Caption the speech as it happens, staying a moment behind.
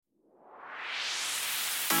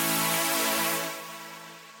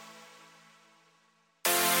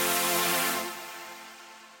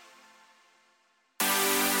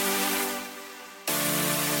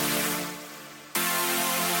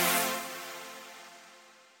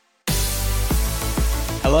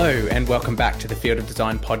Hello and welcome back to the Field of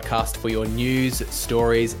Design podcast for your news,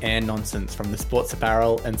 stories and nonsense from the sports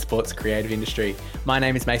apparel and sports creative industry. My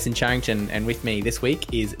name is Mason Charrington and with me this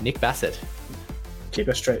week is Nick Bassett. Keep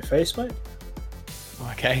a straight face, mate.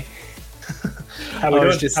 Okay. How we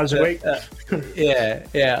doing? How's your week?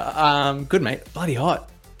 Good, mate. Bloody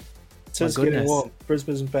hot. It's just getting warm.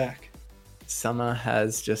 Brisbane's back. Summer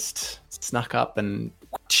has just snuck up and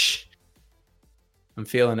whoosh, I'm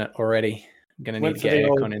feeling it already. I'm going to need to get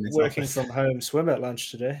aircon in this working office. from home swim at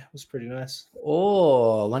lunch today. It was pretty nice.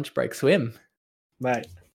 Oh, lunch break swim. Mate,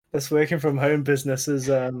 this working from home business is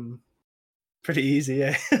pretty easy,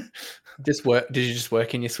 eh? Did you just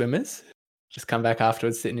work in your swimmers? Just come back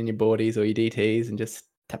afterwards, sitting in your boardies or your DTs and just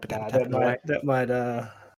tap it away? That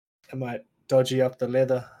might dodgy up the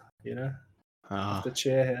leather, you know? Oh, the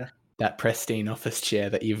chair here. That pristine office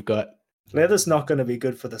chair that you've got. Leather's not going to be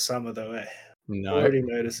good for the summer though, eh? No. Already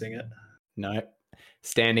noticing it. No.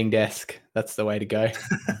 Standing desk. That's the way to go.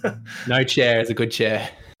 No chair is a good chair.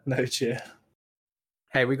 No chair.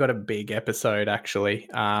 Hey, we got a big episode actually.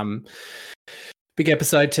 Big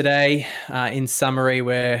episode today. In summary,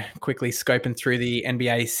 we're quickly scoping through the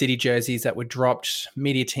NBA City jerseys that were dropped.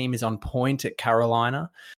 Media team is on point at Carolina.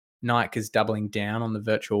 Nike is doubling down on the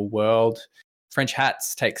virtual world. French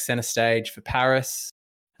hats take center stage for Paris.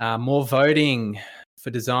 More voting for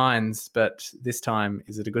designs, but this time,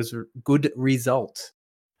 is it a good result?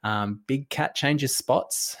 Big Cat changes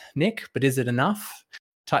spots, Nick, but is it enough?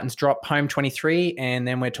 Titans drop home 23, and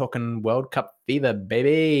then we're talking World Cup fever,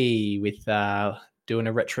 baby, with doing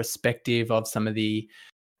a retrospective of some of the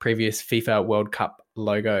previous FIFA World Cup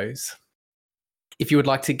logos. If you would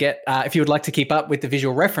like to keep up with the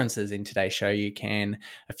visual references in today's show, you can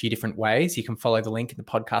a few different ways. You can follow the link in the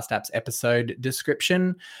podcast app's episode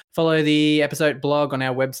description. Follow the episode blog on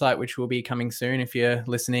our website, which will be coming soon if you're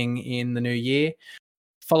listening in the new year.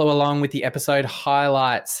 Follow along with the episode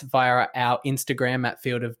highlights via our Instagram at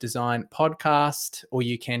Field of Design Podcast, or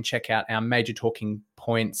you can check out our major talking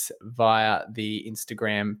points via the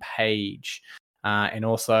Instagram page. And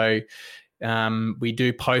also, we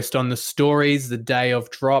do post on the stories the day of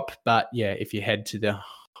drop, but yeah, if you head to the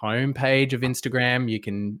home page of Instagram, you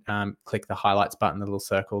can click the highlights button, the little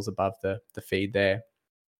circles above the feed there.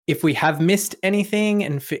 If we have missed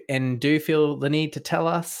anything and do feel the need to tell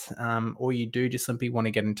us, or you do just simply want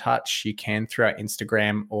to get in touch, you can through our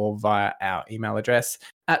Instagram or via our email address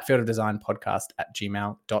at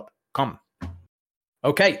fieldofdesignpodcast@gmail.com.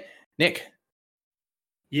 Okay, Nick.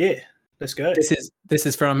 Yeah. Let's go. This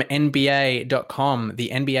is from NBA.com. The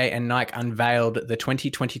NBA and Nike unveiled the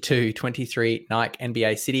 2022-23 Nike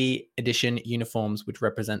NBA City Edition uniforms, which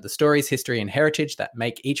represent the stories, history, and heritage that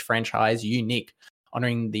make each franchise unique,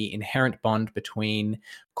 honoring the inherent bond between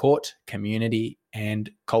court, community,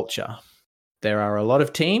 and culture. There are a lot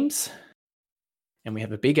of teams, and we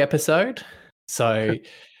have a big episode. So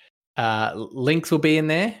links will be in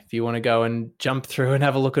there if you want to go and jump through and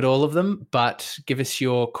have a look at all of them, but give us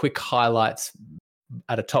your quick highlights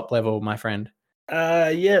at a top level, my friend.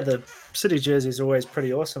 The City jerseys are always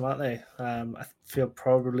pretty awesome, aren't they? I feel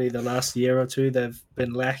probably the last year or two they've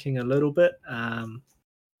been lacking a little bit.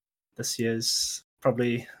 This year's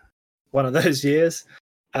probably one of those years.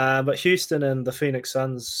 But Houston and the Phoenix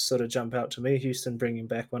Suns sort of jump out to me. Houston bringing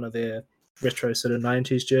back one of their retro sort of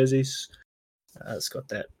 90s jerseys. It's got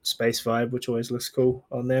that space vibe, which always looks cool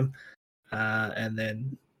on them. And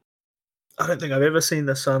then I don't think I've ever seen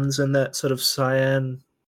the Suns in that sort of cyan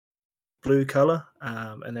blue color.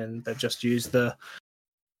 And then they've just used the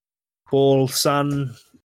ball sun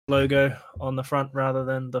logo on the front rather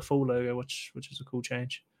than the full logo, which is a cool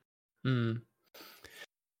change.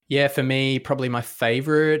 Yeah, for me, probably my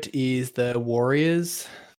favorite is the Warriors.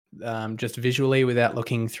 Just visually, without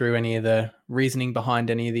looking through any of the reasoning behind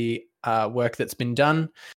any of the work that's been done,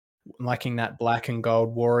 liking that black and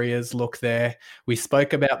gold Warriors look there. We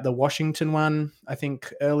spoke about the Washington one, I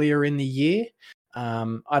think, earlier in the year.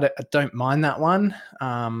 I don't mind that one.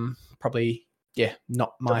 Probably,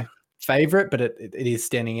 not my favorite, but it is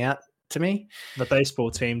standing out to me. The baseball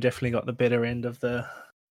team definitely got the better end of the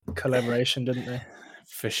collaboration, didn't they?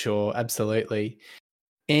 For sure, absolutely.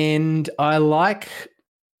 And I like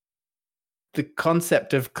the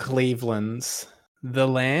concept of Cleveland's The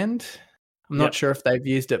Land. I'm not sure if they've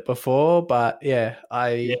used it before, but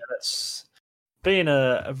that's been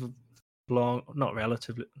a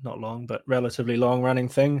relatively long running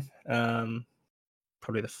thing.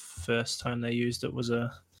 Probably the first time they used it was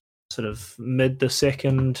a sort of mid the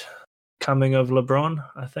second coming of LeBron,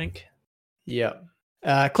 I think. Yeah.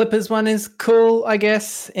 Clippers one is cool, I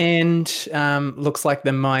guess, and looks like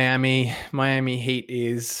the Miami Heat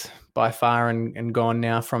is by far and gone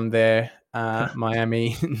now from their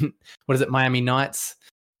Miami. What is it? Miami Knights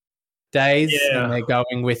days, and Yeah. they're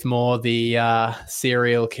going with more the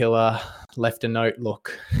serial killer left a note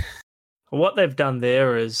look. What they've done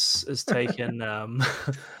there is taken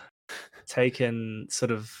taken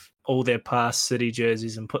sort of all their past City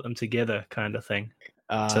jerseys and put them together, kind of thing.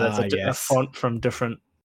 So that's a Yes, font from different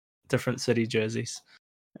City jerseys.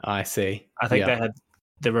 I see. I think they had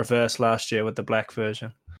the reverse last year with the black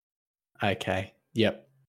version. Okay. Yep.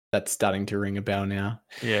 That's starting to ring a bell now.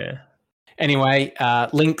 Yeah. Anyway,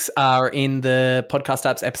 links are in the podcast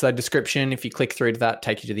apps episode description. If you click through to that,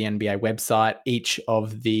 take you to the NBA website. Each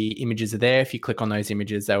of the images are there. If you click on those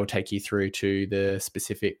images, they will take you through to the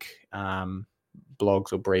specific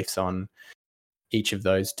blogs or briefs on each of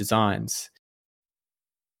those designs.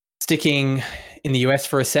 Sticking in the US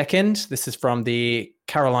for a second, this is from the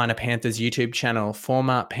Carolina Panthers YouTube channel.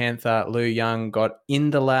 Former Panther Lou Young got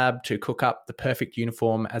in the lab to cook up the perfect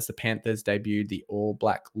uniform as the Panthers debuted the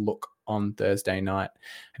all-black look on Thursday night.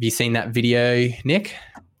 Have you seen that video, Nick?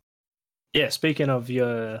 Yeah, speaking of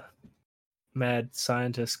your mad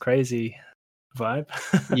scientist crazy vibe.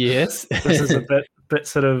 Yes. This is a bit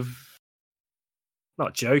sort of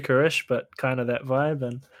not Joker-ish, but kind of that vibe,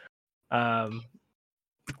 and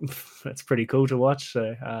it's pretty cool to watch.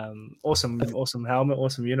 So awesome helmet,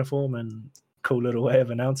 awesome uniform, and cool little way of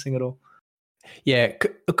announcing it all. Yeah,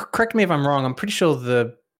 correct me if I'm wrong. I'm pretty sure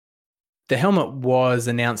the helmet was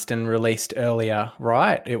announced and released earlier,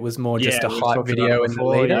 right? It was more just a hype video in the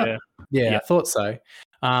lead-up. Yeah, I thought so.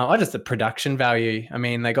 Just the production value. I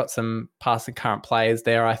mean, they got some past and current players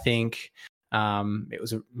there, I think. It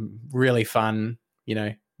was a really fun,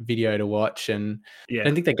 video to watch, and I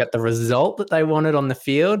don't think they got the result that they wanted on the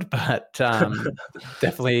field, but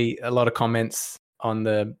definitely a lot of comments on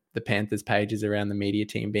the Panthers pages around the media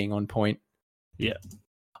team being on point. Yeah.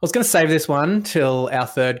 I was going to save this one till our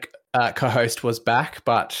third co-host was back,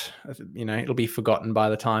 but it'll be forgotten by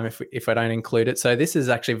the time if I don't include it. So this is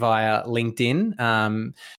actually via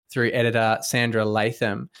LinkedIn through editor Sandra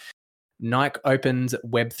Latham. Nike opens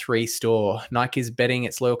Web3 store. Nike is betting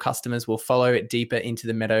its loyal customers will follow it deeper into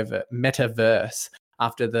the metaverse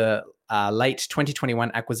after the late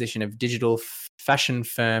 2021 acquisition of digital fashion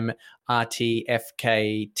firm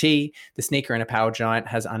RTFKT. The sneaker and apparel giant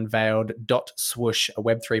has unveiled Dot Swoosh, a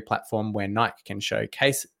Web3 platform where Nike can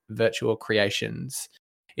showcase virtual creations.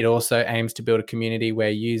 It also aims to build a community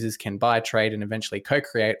where users can buy, trade, and eventually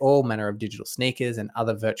co-create all manner of digital sneakers and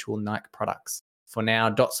other virtual Nike products. For now,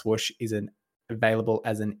 Dot Swoosh is available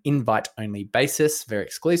as an invite-only basis, very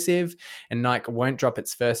exclusive, and Nike won't drop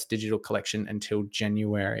its first digital collection until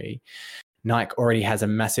January. Nike already has a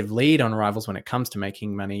massive lead on rivals when it comes to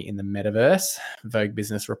making money in the metaverse. Vogue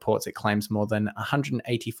Business reports it claims more than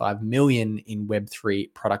 $185 million in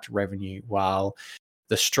Web3 product revenue, while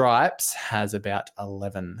the Stripes has about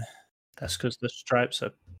 11. That's because the Stripes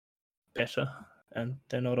are better and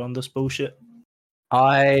they're not on this bullshit.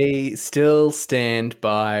 I still stand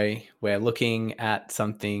by we're looking at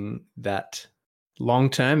something that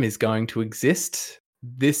long-term is going to exist.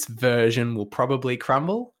 This version will probably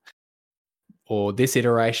crumble, or this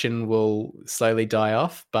iteration will slowly die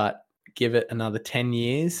off, but give it another 10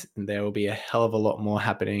 years and there will be a hell of a lot more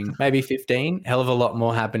happening, maybe 15, hell of a lot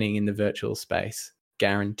more happening in the virtual space.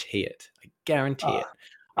 Guarantee it. I guarantee it.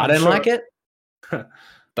 I don't like it,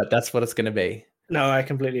 but that's what it's going to be. No, I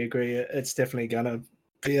completely agree. It's definitely going to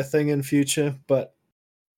be a thing in future, but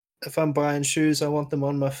if I'm buying shoes, I want them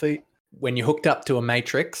on my feet. When you're hooked up to a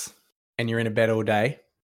matrix and you're in a bed all day,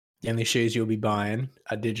 the only shoes you'll be buying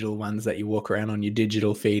are digital ones that you walk around on your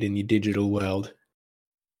digital feed in your digital world.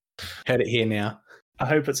 Heard it here now. I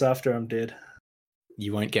hope it's after I'm dead.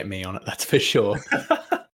 You won't get me on it, that's for sure.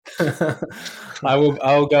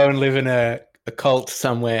 I'll go and live in a cult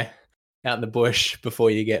somewhere out in the bush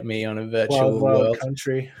before you get me on a virtual world.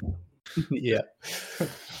 Country. Yeah.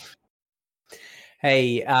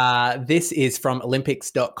 Hey, this is from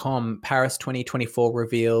Olympics.com. Paris 2024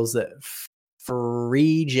 reveals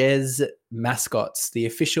Friges mascots. The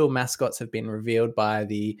official mascots have been revealed by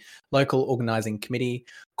the local organizing committee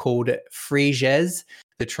called Friges.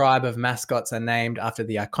 The tribe of mascots are named after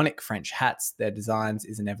the iconic French hats. Their designs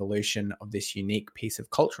is an evolution of this unique piece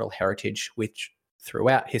of cultural heritage, which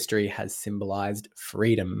throughout history has symbolized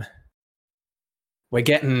freedom. We're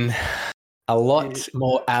getting a lot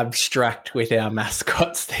more abstract with our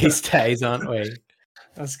mascots these days, aren't we?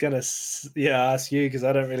 I was going to ask you because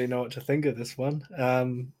I don't really know what to think of this one.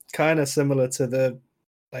 Kind of similar to the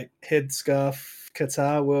headscarf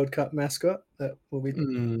Qatar World Cup mascot that we'll be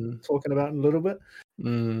talking about in a little bit.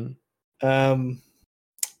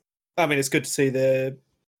 I mean, it's good to see they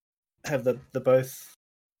have the both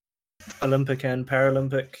Olympic and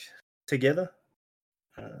Paralympic together.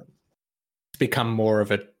 It's become more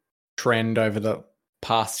of a trend over the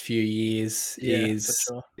past few years. For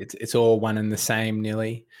sure. It's all one and the same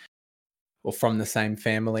nearly, or from the same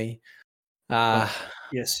family.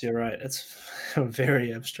 Yes, you're right. It's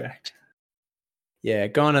very abstract. Yeah,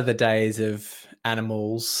 gone are the days of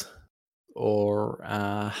animals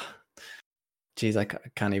or geez, I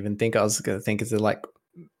can't even think. I was going to think of like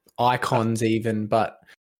icons even, but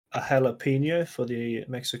a jalapeno for the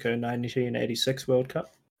Mexico 1986 World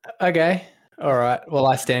Cup. Okay. All right. Well,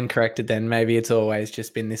 I stand corrected then. Maybe it's always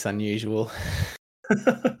just been this unusual.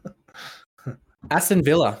 Aston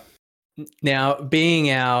Villa. Now,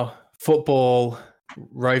 being our football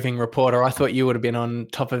roving reporter, I thought you would have been on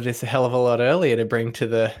top of this a hell of a lot earlier to bring to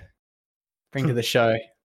the show.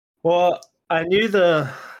 Well, I knew so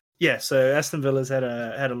Aston Villa's had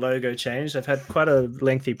a logo change. They've had quite a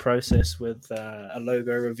lengthy process with a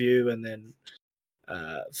logo review and then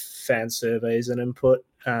fan surveys and input,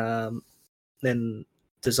 then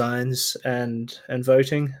designs and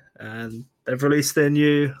voting, and they've released their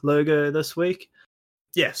new logo this week.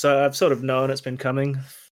 Yeah, so I've sort of known it's been coming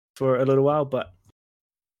for a little while, but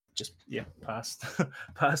just passed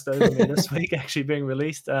over me this week actually being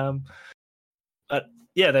released. But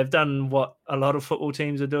yeah, they've done what a lot of football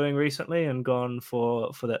teams are doing recently and gone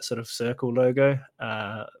for that sort of circle logo.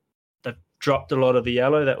 They've dropped a lot of the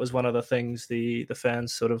yellow. That was one of the things the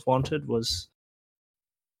fans sort of wanted, was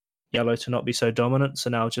yellow to not be so dominant. So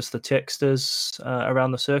now just the text is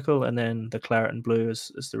around the circle, and then the claret and blue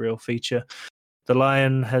is the real feature. The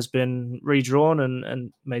lion has been redrawn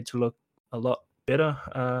and made to look a lot better,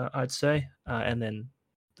 I'd say. And then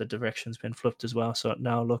the direction's been flipped as well, so it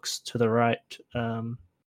now looks to the right.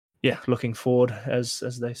 Looking forward, as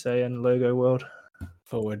they say in logo world.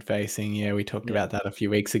 Forward facing, yeah, we talked about that a few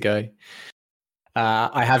weeks ago.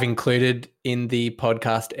 I have included in the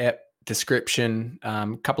podcast description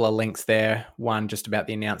a couple of links there. One just about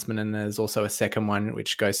the announcement, and there's also a second one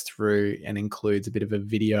which goes through and includes a bit of a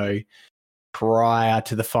video prior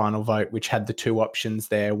to the final vote, which had the two options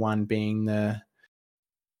there. One being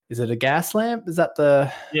is it a gas lamp? Is that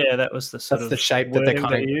the that was the sort of the shape that they're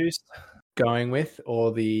kind of used going with,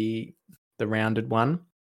 or the rounded one?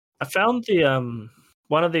 I found the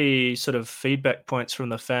one of the sort of feedback points from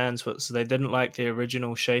the fans was they didn't like the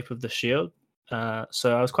original shape of the shield.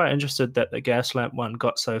 So I was quite interested that the gas lamp one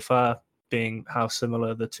got so far, being how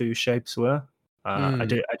similar the two shapes were. I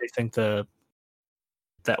do think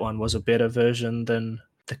that one was a better version than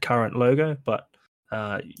the current logo, but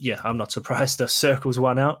I'm not surprised the circles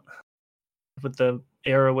won out with the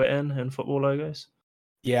era we're in football logos.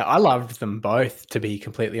 Yeah, I loved them both, to be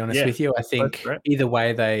completely honest with you. I think either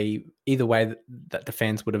way that the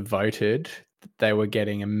fans would have voted, they were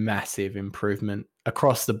getting a massive improvement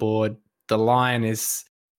across the board. The line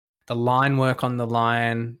work on the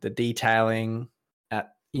line, the detailing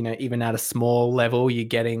at, even at a small level, you're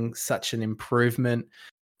getting such an improvement.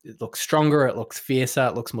 It looks stronger, it looks fiercer,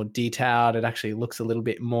 it looks more detailed, it actually looks a little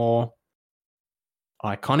bit more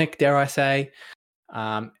iconic, dare I say.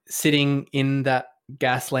 Sitting in that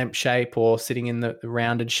gas lamp shape or sitting in the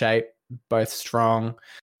rounded shape, both strong.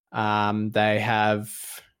 They have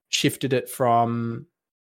shifted it from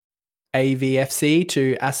AVFC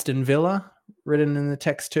to Aston Villa, written in the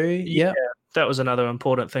text too. Yeah, that was another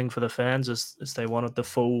important thing for the fans, is they wanted the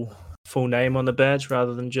full name on the badge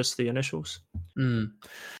rather than just the initials.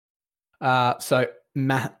 So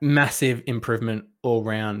massive improvement all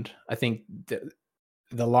round. I think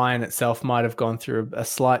the lion itself might have gone through a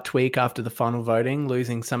slight tweak after the final voting,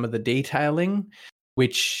 losing some of the detailing,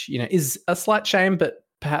 which is a slight shame, but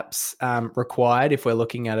perhaps required if we're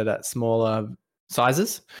looking at it at smaller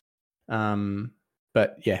sizes.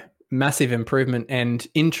 But yeah, massive improvement, and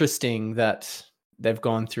interesting that they've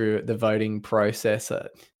gone through the voting process.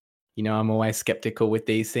 I'm always skeptical with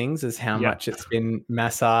these things, as how much it's been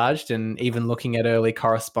massaged, and even looking at early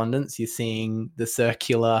correspondence, you're seeing the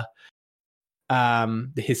circular.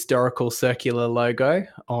 The historical circular logo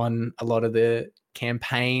on a lot of the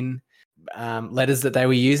campaign letters that they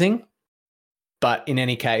were using. But in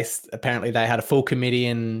any case, apparently they had a full committee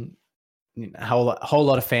and a whole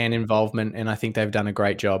lot of fan involvement, and I think they've done a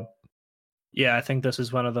great job. Yeah, I think this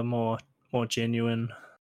is one of the more genuine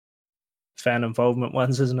fan involvement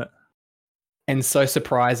ones, isn't it? And so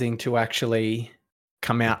surprising to actually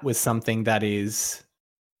come out with something that is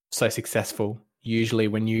so successful. Usually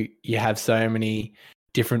when you have so many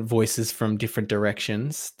different voices from different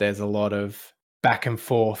directions, there's a lot of back and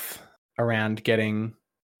forth around getting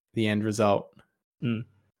the end result.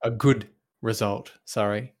 A good result,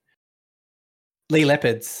 sorry. Lee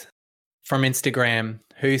Leopards from Instagram.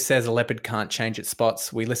 Who says a leopard can't change its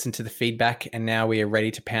spots? We listened to the feedback and now we are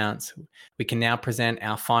ready to pounce. We can now present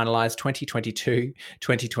our finalised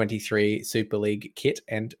 2022-2023 Super League kit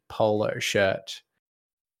and polo shirt.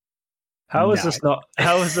 How is this not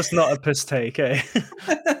a piss take, eh?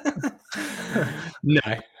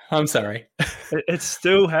 No, I'm sorry. It's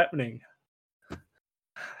still happening.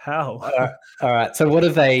 How? All right. So what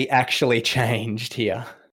have they actually changed here?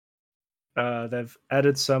 They've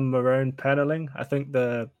added some maroon paneling. I think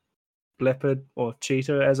the leopard or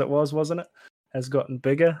cheetah, as it was, wasn't it, has gotten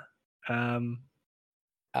bigger. Jaguar.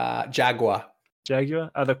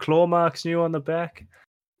 Are the claw marks new on the back?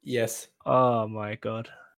 Yes. Oh my god.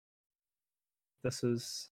 This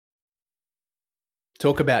is...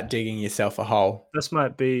 Talk about digging yourself a hole. This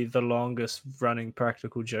might be the longest running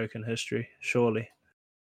practical joke in history, surely.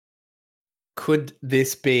 Could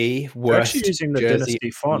this be worst? They're actually using the Dynasty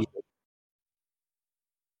font.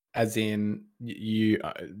 As in, you...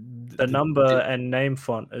 the number and name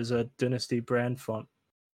font is a Dynasty brand font.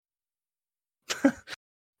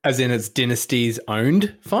 As in it's Dynasty's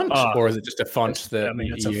owned font? Or is it just a font that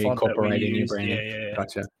you incorporate in your branding? Yeah.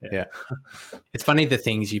 Gotcha. Yeah. It's funny the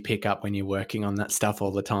things you pick up when you're working on that stuff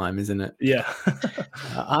all the time, isn't it? Yeah.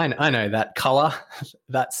 I know that color,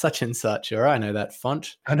 that's such and such, or I know that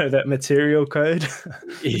font. I know that material code.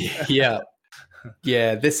 Yeah.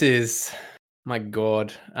 Yeah, this is... My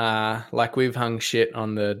God. Like we've hung shit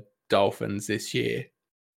on the Dolphins this year.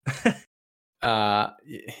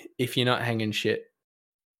 If you're not hanging shit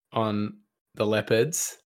on the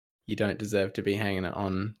Leopards, you don't deserve to be hanging it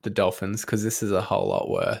on the Dolphins because this is a whole lot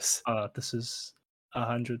worse. This is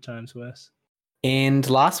 100 times worse. And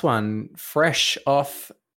last one, fresh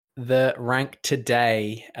off the rank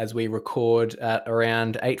today as we record at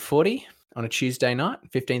around 8:40 on a Tuesday night,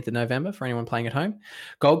 15th of November, for anyone playing at home.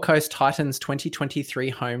 Gold Coast Titans 2023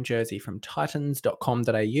 home jersey from titans.com.au.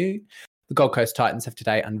 The Gold Coast Titans have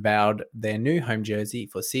today unveiled their new home jersey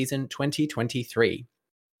for season 2023.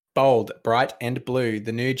 Bold, bright and blue,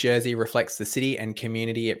 the new jersey reflects the city and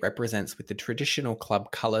community it represents with the traditional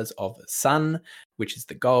club colours of sun, which is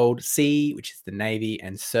the gold, sea, which is the navy,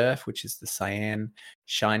 and surf, which is the cyan,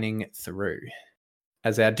 shining through.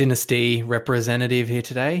 As our Dynasty representative here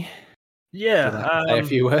today, yeah, say a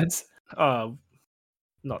few words.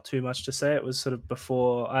 Not too much to say. It was sort of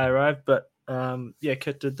before I arrived, but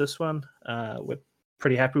Kit did this one. We're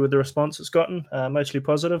pretty happy with the response it's gotten, mostly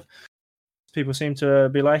positive. People seem to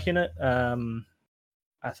be liking it. I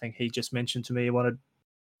think he just mentioned to me he wanted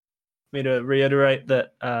me to reiterate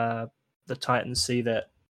that the Titans see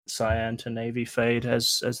that cyan to navy fade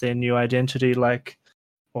as their new identity,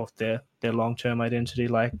 or their long-term identity,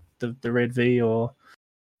 like the red V or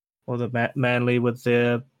the Manly with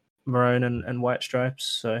their maroon and white stripes.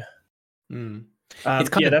 So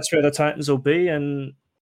that's where the Titans will be. And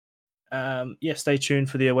stay tuned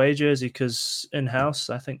for the away jersey because in-house,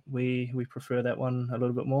 I think we prefer that one a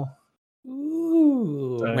little bit more.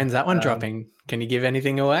 Ooh, so, when's that one dropping? Can you give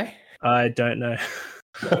anything away? I don't know.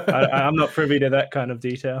 I'm not privy to that kind of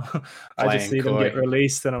detail. I just see them get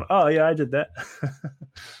released and I did that.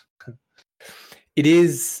 It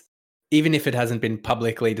is, even if it hasn't been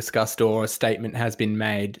publicly discussed or a statement has been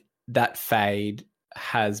made, that fade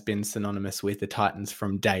has been synonymous with the Titans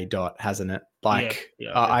from day dot, hasn't it?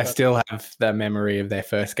 I still have the memory of their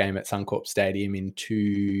first game at Suncorp Stadium in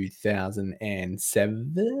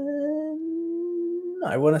 2007,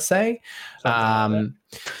 I want to say.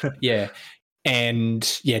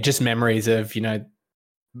 Just memories of,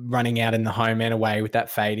 running out in the home and away with that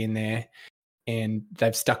fade in there, and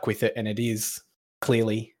they've stuck with it, and it is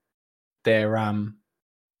clearly their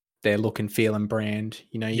look and feel and brand.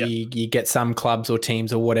 You get some clubs or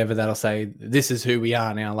teams or whatever that'll say, this is who we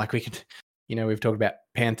are now. Like we could, we've talked about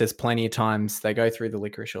Panthers plenty of times. They go through the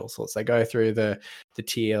licorice all sorts. They go through the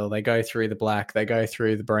teal. They go through the black. They go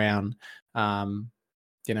through the brown. Purple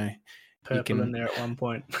in there at one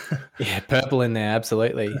point. Yeah, purple in there,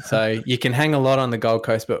 absolutely. So you can hang a lot on the Gold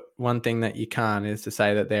Coast, but one thing that you can't is to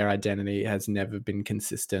say that their identity has never been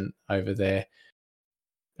consistent over their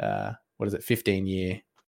 15-year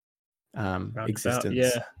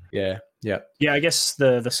existence. Yeah. I guess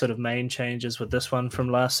the sort of main changes with this one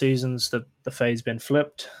from last season's the fade's been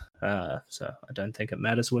flipped, so I don't think it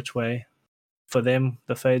matters which way for them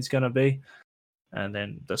the fade's going to be, and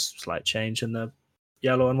then this slight change in the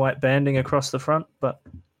yellow and white banding across the front. But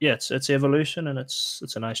yeah, it's evolution, and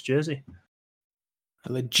it's a nice jersey.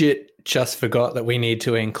 I legit just forgot that we need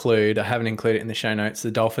to include, I haven't included it in the show notes,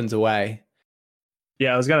 the Dolphins away.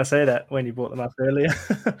 Yeah, I was going to say that when you brought them up earlier.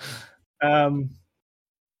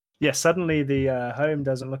 Yeah, suddenly the home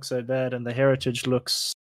doesn't look so bad, and the heritage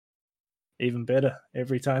looks even better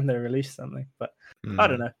every time they release something. But I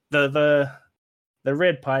don't know. The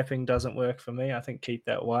red piping doesn't work for me. I think keep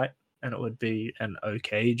that white, and it would be an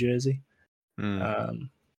okay jersey. Yeah,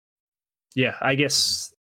 I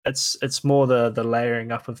guess it's more the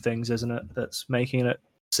layering up of things, isn't it? That's making it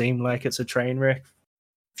seem like it's a train wreck.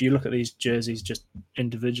 If you look at these jerseys just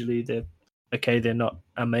individually, they're okay. They're not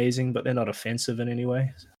amazing, but they're not offensive in any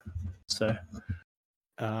way. So,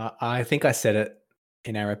 I think I said it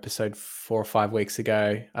in our episode 4 or 5 weeks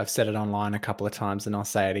ago. I've said it online a couple of times, and I'll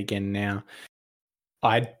say it again now.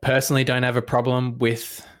 I personally don't have a problem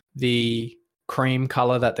with the cream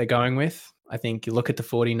color that they're going with. I think you look at the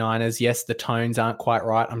 49ers, yes, the tones aren't quite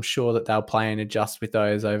right. I'm sure that they'll play and adjust with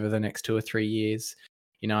those over the next 2 or 3 years.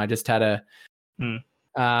 You know, I just had a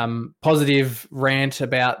positive rant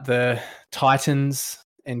about the Titans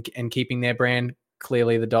and keeping their brand.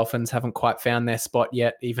 Clearly, the Dolphins haven't quite found their spot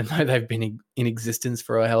yet, even though they've been in existence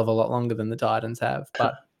for a hell of a lot longer than the Titans have.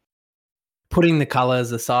 But putting the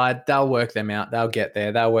colors aside, they'll work them out. They'll get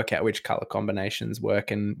there. They'll work out which color combinations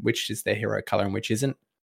work and which is their hero color and which isn't.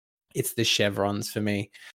 It's the chevrons for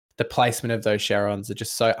me. The placement of those chevrons are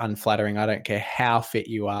just so unflattering. I don't care how fit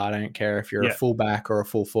you are. I don't care if you're a fullback or a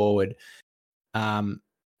full forward.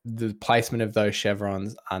 The placement of those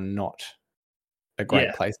chevrons are not a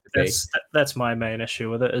great place to be. That's my main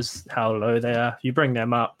issue with it, is how low they are. You bring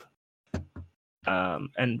them up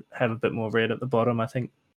and have a bit more red at the bottom. I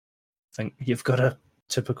think you've got a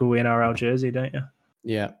typical NRL jersey, don't you?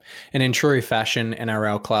 Yeah. And in true fashion,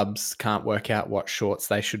 NRL clubs can't work out what shorts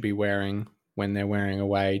they should be wearing when they're wearing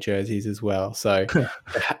away jerseys as well. So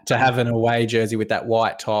to have an away jersey with that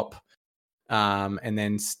white top and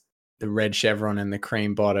then the red chevron and the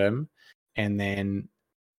cream bottom and then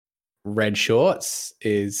red shorts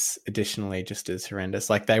is additionally just as horrendous.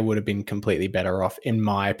 Like they would have been completely better off, in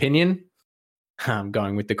my opinion,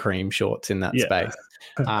 going with the cream shorts in that space.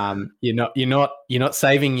 You're not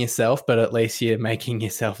saving yourself, but at least you're making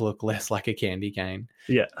yourself look less like a candy cane.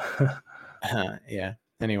 Yeah. Yeah.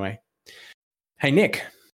 Anyway. Hey, Nick.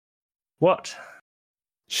 What?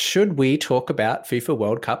 Should we talk about FIFA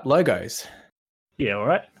World Cup logos? Yeah, all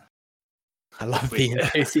right. I love the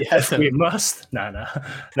enthusiasm. We must. No,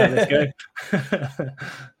 let's go.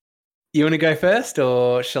 You want to go first,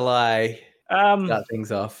 or shall I start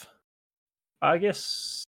things off? I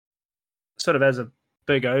guess sort of as a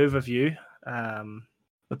big overview,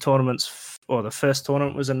 the tournaments, or the first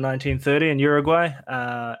tournament was in 1930 in Uruguay,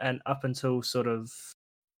 and up until sort of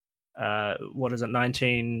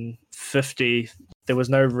 1950, there was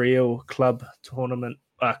no real club tournament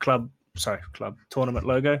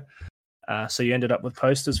logo. So you ended up with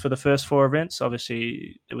posters for the first 4 events.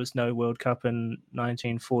 Obviously, there was no World Cup in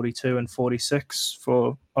 1942 and 46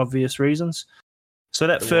 for obvious reasons. So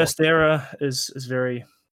that first era is very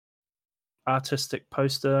artistic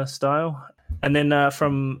poster style. And then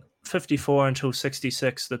from 54 until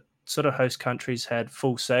 66, the sort of host countries had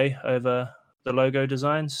full say over the logo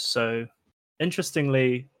designs. So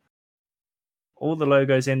interestingly, all the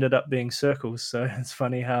logos ended up being circles. So it's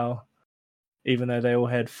funny how, even though they all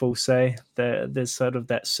had full say, there's sort of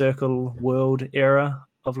that circle world era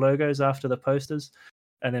of logos after the posters.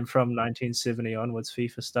 And then from 1970 onwards,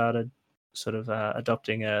 FIFA started sort of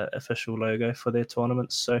adopting a official logo for their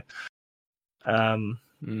tournaments. So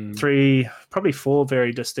probably 4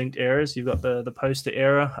 very distinct eras. You've got the poster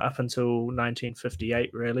era up until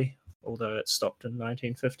 1958, really, although it stopped in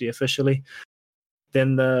 1950 officially.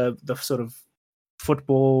 Then the sort of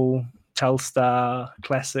football Telstar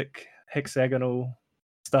classic hexagonal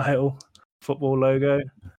style football logo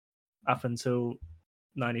up until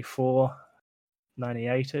 94,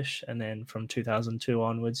 98-ish, and then from 2002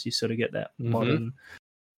 onwards you sort of get that modern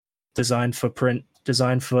design for print,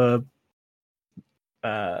 design for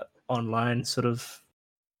online, sort of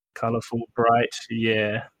colorful, bright,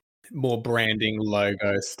 more branding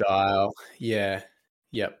logo style. Yep.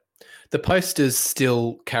 The posters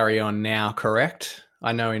still carry on now, correct?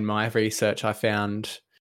 I know in my research I found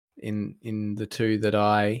in the 2 that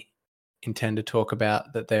I intend to talk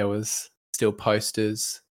about that there was still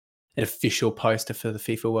posters, an official poster for the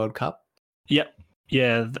FIFA World Cup. Yep.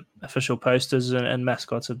 Yeah, the official posters and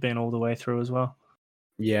mascots have been all the way through as well.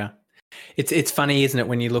 Yeah. It's funny, isn't it,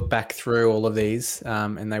 when you look back through all of these,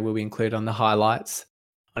 and they will be included on the highlights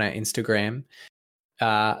on our Instagram.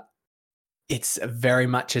 It's very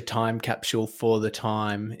much a time capsule for the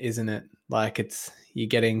time, isn't it? Like you're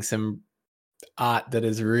getting some art that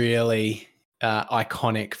is really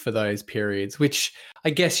iconic for those periods, which I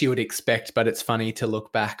guess you would expect, but it's funny to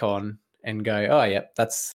look back on and go, oh, yeah,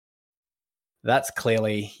 that's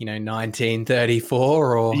clearly,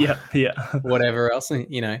 1934 or Yeah. whatever else,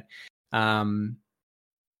 Yeah,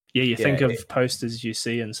 you think Yeah, of posters you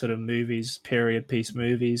see in sort of movies, period piece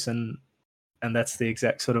movies, and that's the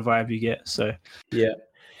exact sort of vibe you get. So yeah.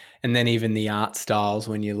 And then even the art styles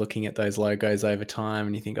when you're looking at those logos over time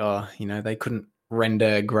and you think, oh, they couldn't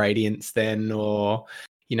render gradients then, or,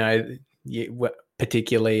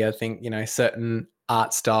 particularly I think, certain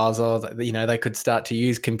art styles, or, they could start to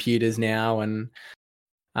use computers now. And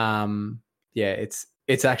yeah,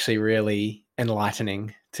 it's actually really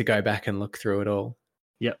enlightening to go back and look through it all.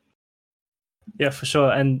 yep. Yeah, for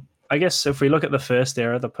sure. And I guess if we look at the first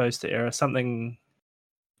era, the poster era, something,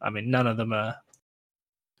 I mean, none of them are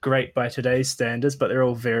great by today's standards, but they're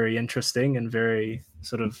all very interesting and very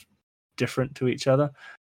sort of different to each other.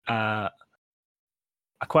 I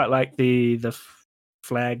quite like the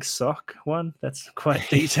flag sock one. That's quite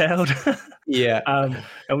detailed. Yeah.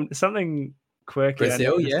 And something quirky.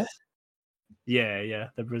 Brazil, yeah. Yeah,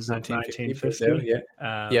 the Brazil 1950. Brazil,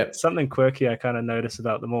 yeah. Yep. Something quirky I kind of notice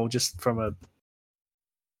about them all, just from a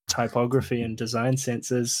typography and design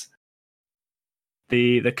sense, is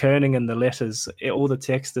the kerning and the letters. All the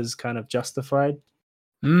text is kind of justified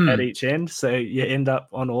at each end, so you end up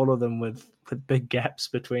on all of them with big gaps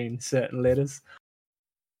between certain letters.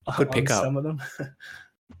 Good pick up. Some of them.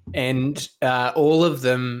 And all of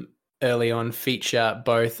them early on feature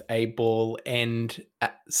both a ball and a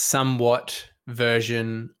somewhat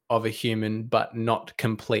version of a human, but not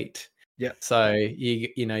complete. Yeah. So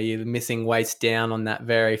you're missing waist down on that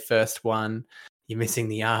very first one. You're missing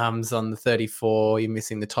the arms on the 34. You're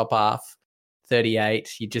missing the top half,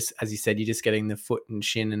 38. You just, as you said, you're just getting the foot and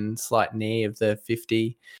shin and slight knee of the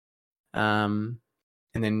 50. And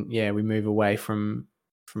then we move away from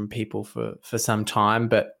people for some time,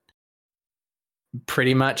 but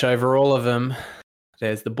pretty much over all of them,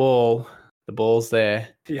 there's the ball. The ball's there.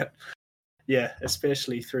 Yeah,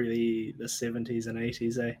 especially through the 70s and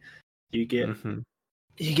 80s, you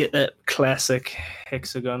get that classic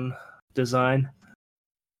hexagon design.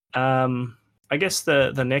 I guess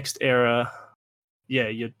the next era,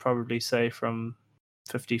 you'd probably say from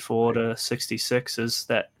 54 to 66 is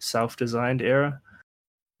that self-designed era.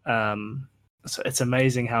 So it's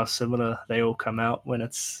amazing how similar they all come out when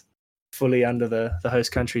it's fully under the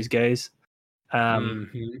host country's gaze.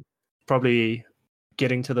 Probably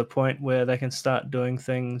getting to the point where they can start doing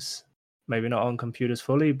things, maybe not on computers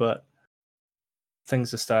fully, but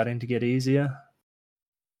things are starting to get easier.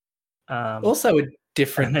 Also a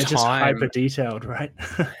different and they're time. Just hyper detailed, right?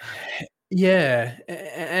 Yeah,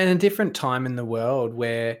 and a different time in the world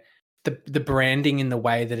where the branding in the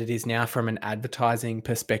way that it is now from an advertising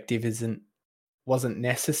perspective wasn't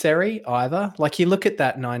necessary either. Like you look at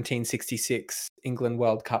that 1966 England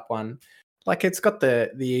World Cup one, like it's got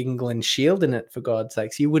the England shield in it, for God's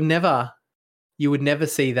sakes. You would never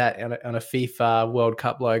see that on a FIFA World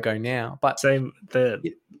Cup logo now. But same, the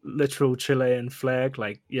literal Chilean flag,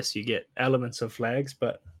 like yes, you get elements of flags,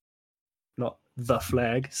 but not the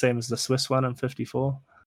flag, same as the Swiss one in 54.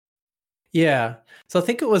 Yeah. So I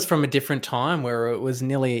think it was from a different time where it was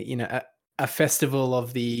nearly, a festival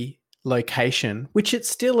of the location, which it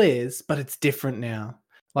still is, but it's different now.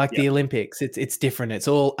 Like the Olympics, it's different. It's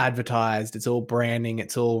all advertised, it's all branding,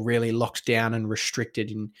 it's all really locked down and restricted,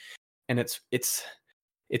 and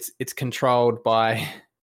it's controlled by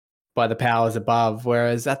the powers above.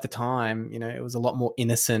 Whereas at the time, it was a lot more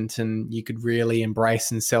innocent, and you could really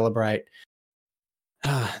embrace and celebrate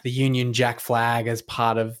the Union Jack flag as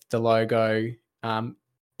part of the logo.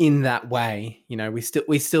 In that way, we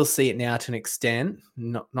still see it now to an extent,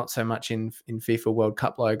 not so much in FIFA World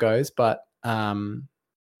Cup logos, but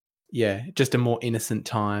just a more innocent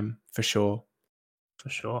time for sure. For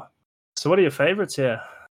sure. So what are your favorites here?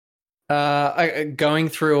 Going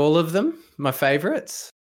through all of them, my favorites.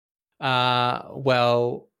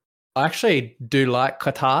 Well, I actually do like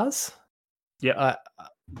Qatar's. Yeah.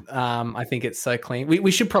 I think it's so clean.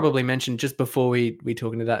 We should probably mention, just before we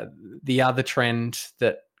talk into that, the other trend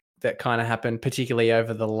that kind of happened, particularly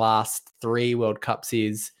over the last 3 World Cups,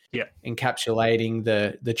 is encapsulating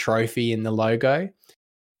the trophy in the logo.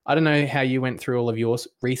 I don't know how you went through all of your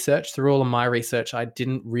research. Through all of my research, I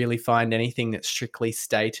didn't really find anything that strictly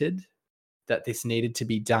stated that this needed to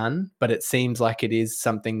be done, but it seems like it is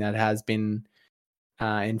something that has been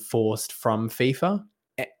enforced from FIFA.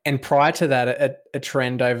 And prior to that, a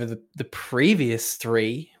trend over the previous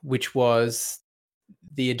 3, which was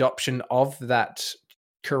the adoption of that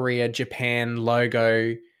Korea-Japan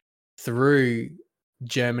logo through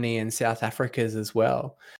Germany and South Africa's as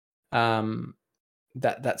well.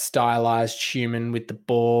 That stylized human with the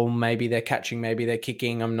ball. Maybe they're catching, maybe they're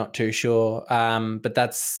kicking. I'm not too sure. But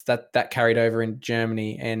that carried over in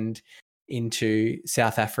Germany and into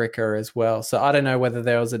South Africa as well. So I don't know whether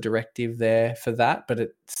there was a directive there for that, but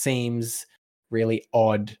it seems really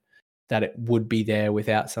odd that it would be there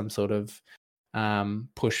without some sort of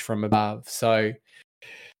push from above. So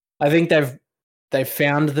I think they've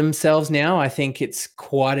found themselves now. I think it's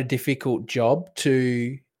quite a difficult job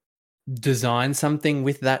to design something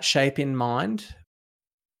with that shape in mind.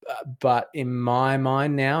 But in my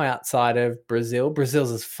mind now, outside of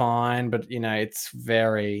Brazil's is fine, but it's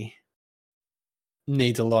very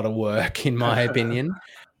needs a lot of work in my opinion.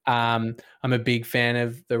 I'm a big fan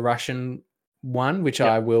of the Russian one, which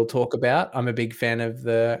I will talk about. I'm a big fan of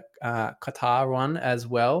the Qatar one as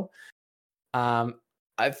well.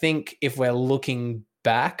 I think if we're looking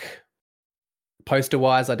back,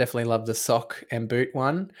 poster-wise, I definitely love the sock and boot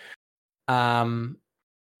one.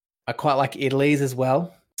 I quite like Italy's as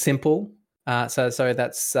well. Simple. So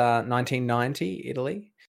that's 1990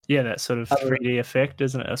 Italy. Yeah, that sort of 3D effect,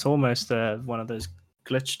 isn't it? It's almost one of those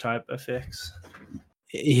glitch type effects.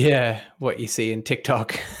 Yeah, what you see in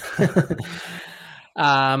TikTok.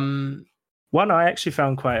 One I actually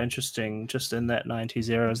found quite interesting just in that 90s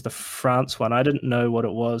era is the France one. I didn't know what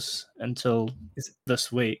it was until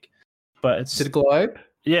this week. But it's the globe?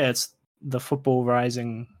 Yeah, it's the football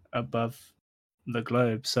rising above the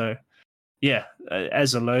globe. So, yeah,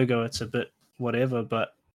 as a logo, it's a bit whatever. But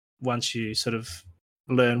once you sort of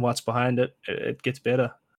learn what's behind it, it gets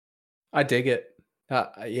better. I dig it.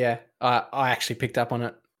 Yeah, I actually picked up on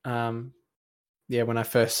it. When I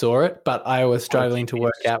first saw it, but I was struggling to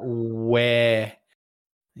work out where.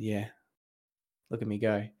 Yeah, look at me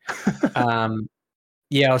go. I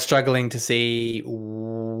was struggling to see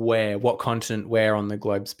what continent, where on the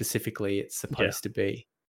globe specifically it's supposed to be,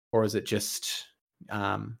 or is it just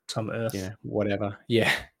some Earth? Yeah, whatever.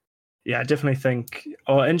 Yeah, I definitely think.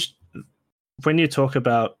 When you talk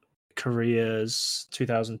about Korea's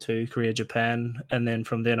 2002, Korea, Japan, and then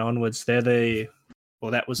from then onwards,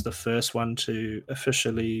 that was the first one to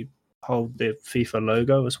officially hold their FIFA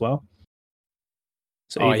logo as well.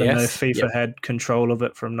 So even though FIFA had control of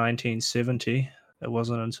it from 1970, it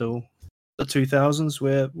wasn't until the 2000s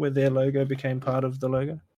where their logo became part of the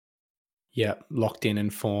logo. Yeah, locked in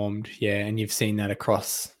and formed. Yeah, and you've seen that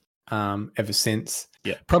across ever since.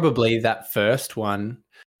 Yeah, probably that first one,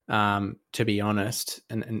 to be honest,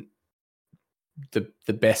 and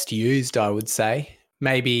the best used, I would say.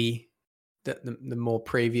 Maybe the more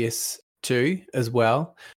previous two as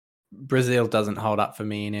well. Brazil doesn't hold up for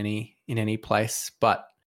me in any place, but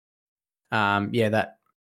that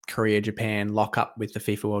Korea Japan lock up with the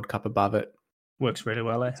FIFA World Cup above it works really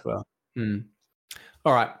well, as well.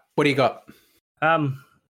 All right, what do you got?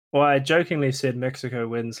 Well, I jokingly said Mexico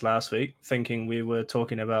wins last week, thinking we were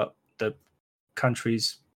talking about the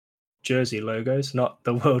country's jersey logos, not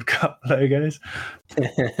the World Cup logos.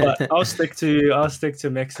 But I'll stick to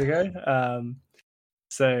Mexico.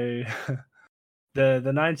 So the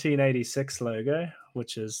 1986 logo,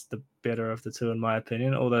 which is the better of the two in my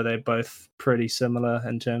opinion, although they're both pretty similar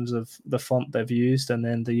in terms of the font they've used and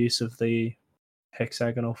then the use of the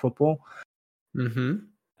hexagonal football.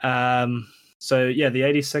 So the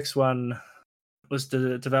 86 one was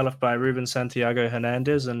developed by Ruben Santiago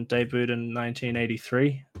Hernandez and debuted in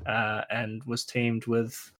 1983 and was teamed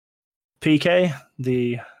with PK,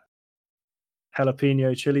 the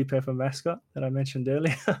jalapeno chili pepper mascot that I mentioned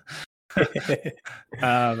earlier.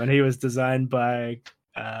 And he was designed by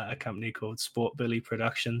a company called Sport Billy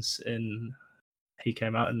Productions. He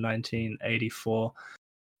came out in 1984.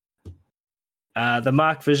 The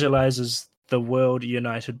mark visualizes the World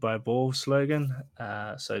United by Ball slogan.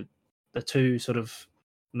 So the two sort of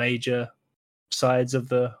major sides of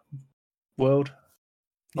the world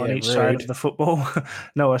on each side of the football.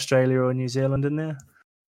 No Australia or New Zealand in there.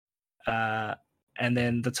 And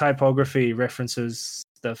then the typography references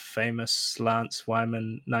the famous Lance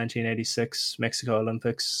Wyman 1986 Mexico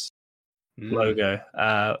Olympics logo,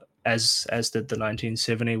 as did the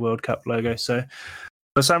 1970 World Cup logo. So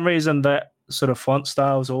for some reason, that sort of font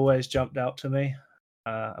style has always jumped out to me.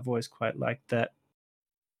 I've always quite liked that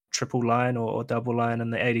triple line or double line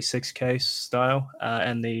in the 86 case style.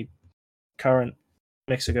 And the current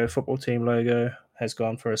Mexico football team logo has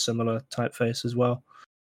gone for a similar typeface as well.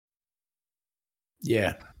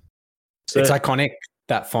 Yeah. So, it's iconic,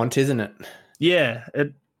 that font, isn't it? Yeah,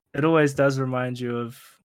 it always does remind you of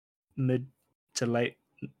mid to late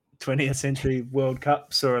 20th century World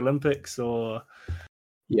Cups or Olympics or...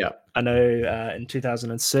 Yeah. I know in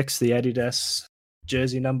 2006, the Adidas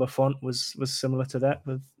jersey number font was similar to that,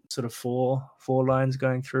 with sort of four lines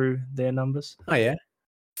going through their numbers. Oh yeah,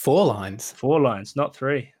 4 lines. 4 lines, not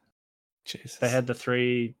 3. Jesus. They had the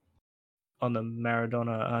 3 on the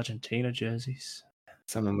Maradona Argentina jerseys.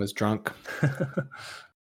 Someone was drunk.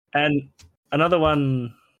 And another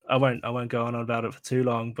one, I won't go on about it for too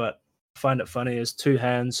long, but I find it funny, is 2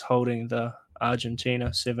 hands holding the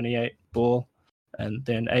Argentina 78 ball, and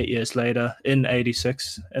then 8 years later in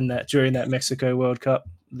 86, during that Mexico World Cup,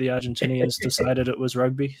 the Argentinians decided it was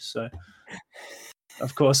rugby, so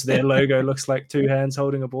of course their logo looks like 2 hands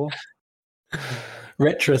holding a ball.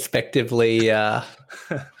 Retrospectively,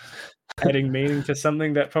 adding meaning to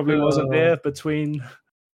something that probably wasn't there between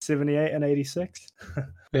 78 and 86.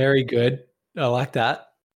 Very good. I like that.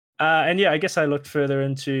 And yeah, I guess I looked further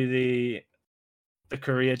into the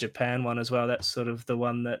Korea Japan one as well. That's sort of the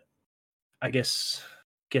one that I guess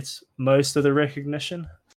gets most of the recognition.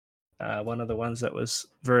 One of the ones that was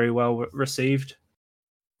very well received.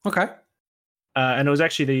 Okay. And it was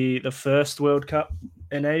actually the first World Cup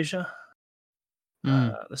in Asia.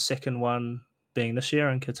 The second one being this year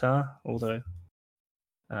in Qatar, although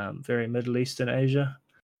very Middle Eastern Asia.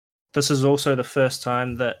 This is also the first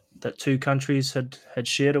time that 2 countries had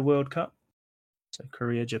shared a World Cup. So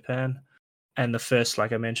Korea, Japan. And the first,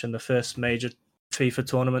 like I mentioned, the first major FIFA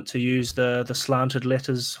tournament to use the slanted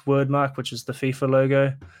letters word mark, which is the FIFA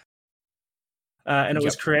logo. And it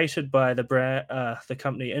was created by the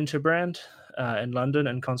company Interbrand in London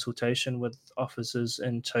in consultation with offices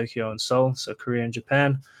in Tokyo and Seoul, so Korea and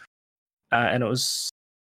Japan. And it was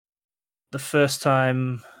the first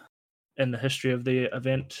time in the history of the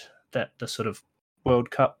event that the sort of World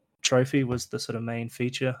Cup trophy was the sort of main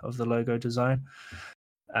feature of the logo design.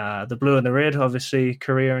 The blue and the red, obviously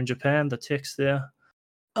Korea and Japan, the text there.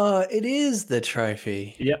 Oh, it is the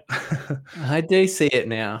trophy. Yep. I do see it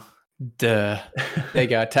now. Duh. There you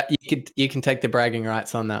go. You can take the bragging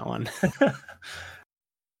rights on that one.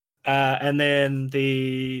 And then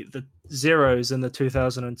the zeros in the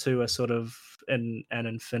 2002 are sort of in an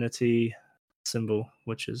infinity symbol,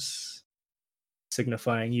 which is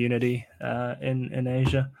signifying unity in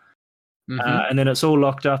Asia. Mm-hmm. And then it's all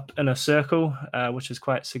locked up in a circle, which is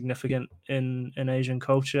quite significant in Asian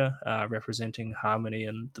culture, representing harmony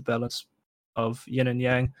and the balance of yin and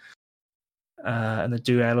yang, and the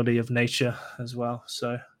duality of nature as well.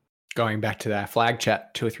 So, going back to that flag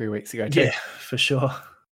chat 2 or 3 weeks ago too. Yeah, for sure.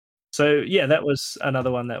 So yeah, that was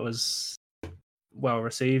another one that was well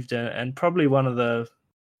received, and probably one of the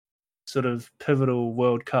sort of pivotal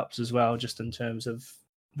World Cups as well, just in terms of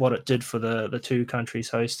what it did for the 2 countries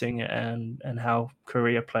hosting and how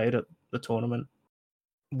Korea played at the tournament.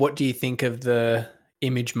 What do you think of the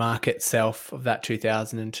image mark itself of that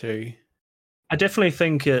 2002? I definitely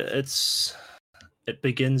think it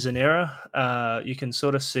begins an era. You can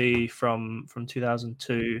sort of see from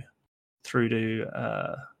 2002 through to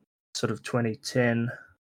sort of 2010,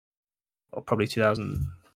 or probably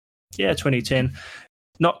 2010.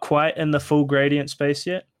 Not quite in the full gradient space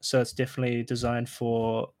yet, so it's definitely designed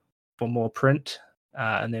for more print.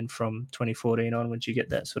 And then from 2014 onwards, you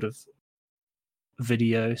get that sort of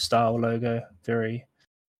video style logo, very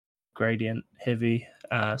gradient heavy,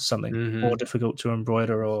 something more difficult to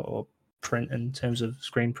embroider or print in terms of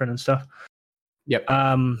screen print and stuff. Yep.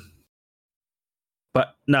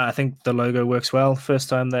 But no, I think the logo works well. First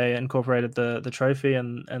time they incorporated the trophy,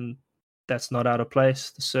 and that's not out of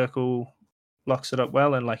place. The circle locks it up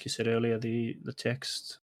well, and like you said earlier, the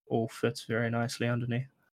text all fits very nicely underneath.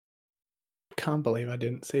 Can't believe I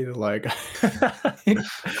didn't see the logo.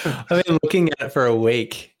 I've been looking at it for a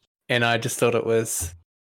week, and I just thought it was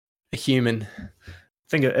a human. I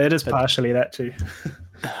think it is partially that too.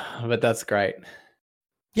 But that's great.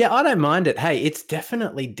 Yeah, I don't mind it. Hey, it's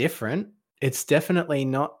definitely different. It's definitely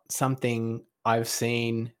not something I've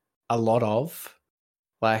seen a lot of.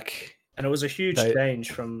 And it was a huge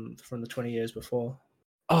change from the 20 years before.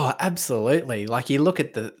 Oh, absolutely. Like, you look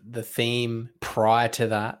at the theme prior to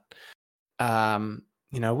that,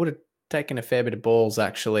 it would have taken a fair bit of balls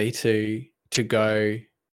actually to go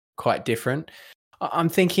quite different. I'm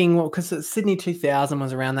thinking, well, because Sydney 2000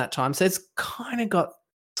 was around that time, so it's kind of got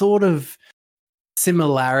sort of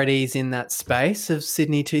similarities in that space of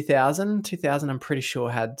Sydney 2000. 2000, I'm pretty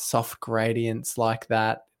sure, had soft gradients like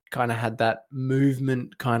that, kind of had that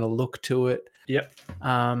movement kind of look to it. Yep.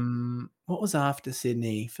 What was after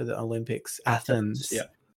Sydney for the Olympics? Athens. Yeah.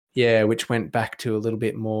 Yeah, which went back to a little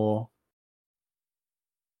bit more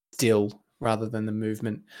still rather than the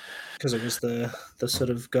movement. Because it was the sort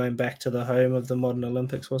of going back to the home of the modern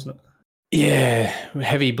Olympics, wasn't it? Yeah,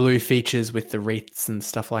 heavy blue features with the wreaths and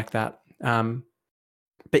stuff like that.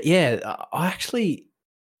 But yeah,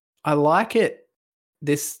 I like it.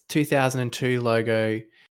 This 2002 logo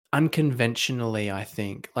unconventionally, I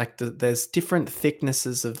think. Like there's different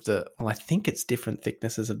thicknesses of I think it's different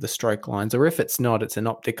thicknesses of the stroke lines, or if it's not, it's an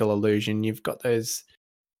optical illusion. You've got those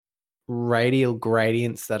radial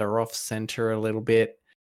gradients that are off center a little bit.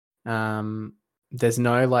 There's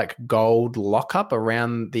no like gold lockup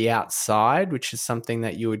around the outside, which is something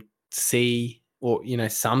that you would see, or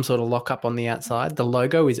some sort of lockup on the outside. The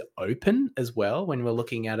logo is open as well when we're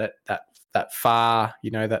looking at it that far,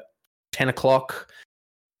 that 10 o'clock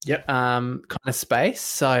kind of space.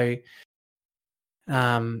 So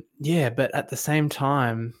but at the same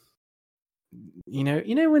time,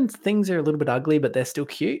 when things are a little bit ugly but they're still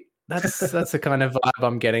cute. That's the kind of vibe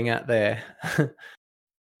I'm getting at there.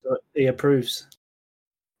 He approves.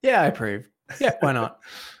 Yeah, I approve. Yeah, why not?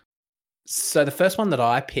 So the first one that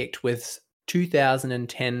I picked was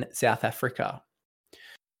 2010 South Africa.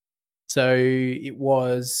 So it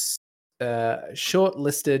was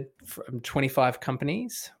shortlisted from 25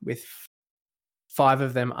 companies, with 5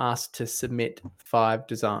 of them asked to submit 5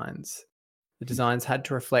 designs. The designs had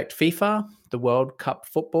to reflect FIFA, the World Cup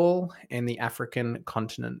football, and the African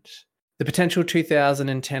continent. The potential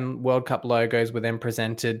 2010 World Cup logos were then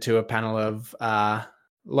presented to a panel of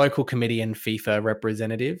local committee and FIFA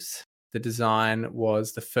representatives. The design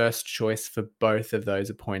was the first choice for both of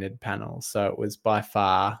those appointed panels, so it was by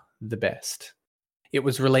far the best. It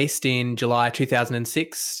was released in July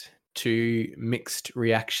 2006 to mixed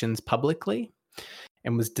reactions publicly,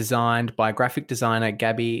 and was designed by graphic designer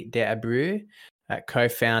Gabby de Abreu,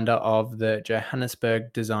 co-founder of the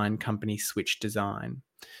Johannesburg design company Switch Design.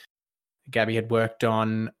 Gabby had worked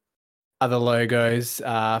on other logos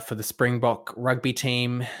for the Springbok rugby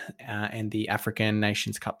team and the African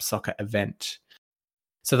Nations Cup soccer event.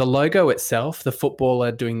 So the logo itself, the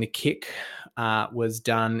footballer doing the kick, was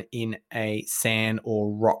done in a sand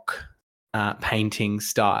or rock painting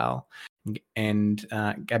style. And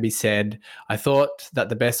Gabby said, "I thought that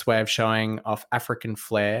the best way of showing off African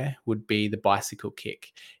flair would be the bicycle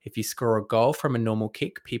kick. If you score a goal from a normal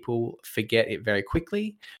kick, people forget it very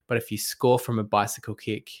quickly. But if you score from a bicycle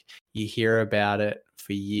kick, you hear about it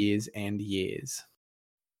for years and years."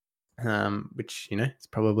 Which, is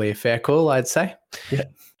probably a fair call, I'd say. Yeah.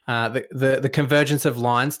 The convergence of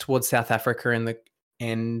lines towards South Africa and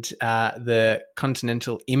the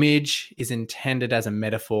continental image is intended as a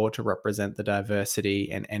metaphor to represent the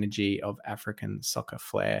diversity and energy of African soccer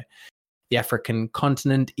flair. The African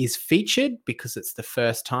continent is featured because it's the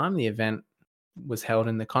first time the event was held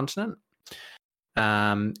in the continent.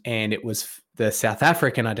 And it was the South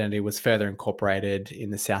African identity was further incorporated in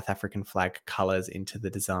the South African flag colours into the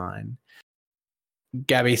design.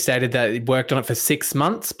 Gabby stated that he worked on it for 6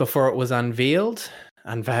 months before it was unveiled.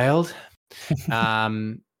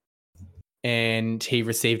 And he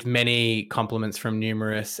received many compliments from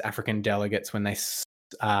numerous African delegates when they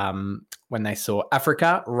saw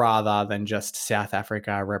Africa rather than just South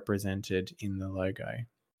Africa represented in the logo.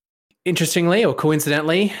 Interestingly, or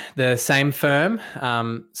coincidentally, the same firm,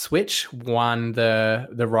 Switch, won the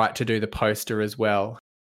right to do the poster as well.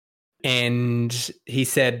 And he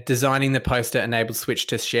said, designing the poster enabled Switch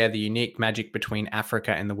to share the unique magic between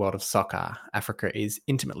Africa and the world of soccer. Africa is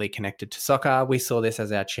intimately connected to soccer. We saw this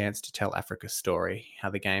as our chance to tell Africa's story, how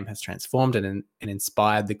the game has transformed and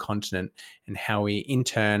inspired the continent, and how we in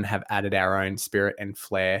turn have added our own spirit and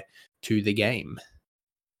flair to the game.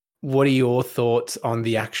 What are your thoughts on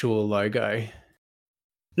the actual logo?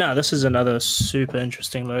 No, this is another super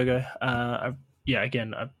interesting logo.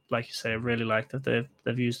 Again, like you say, I really like that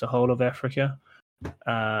they've used the whole of Africa,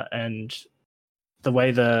 and the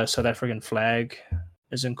way the South African flag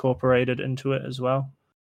is incorporated into it as well.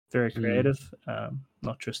 Very creative,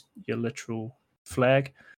 not just your literal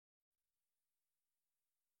flag.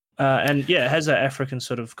 And yeah, it has that African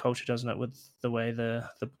sort of culture, doesn't it, with the way the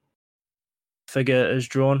figure is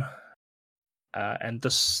drawn, and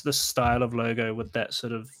this style of logo with that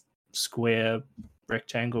sort of square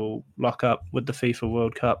rectangle lockup with the FIFA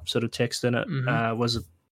World Cup sort of text in it was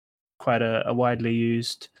quite a widely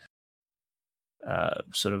used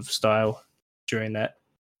sort of style during that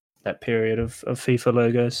period of FIFA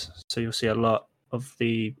logos. So you'll see a lot of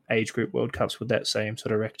the age group World Cups with that same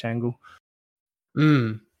sort of rectangle.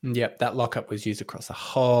 Yep, that lockup was used across a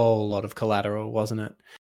whole lot of collateral, wasn't it?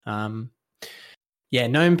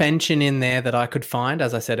 No mention in there that I could find,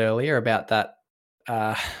 as I said earlier, about that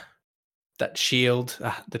shield,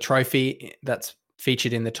 the trophy that's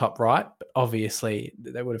featured in the top right. But obviously,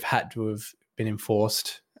 they would have had to have been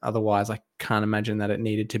enforced. Otherwise, I can't imagine that it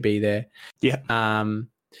needed to be there. Yeah.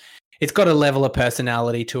 it's got a level of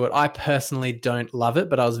personality to it. I personally don't love it,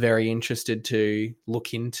 but I was very interested to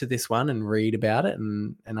look into this one and read about it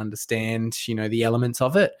and understand, the elements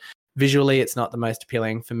of it. Visually, it's not the most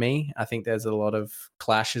appealing for me. I think there's a lot of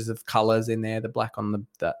clashes of colors in there. The black on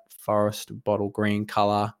that forest bottle green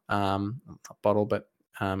color, not bottle, but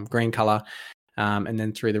green color, and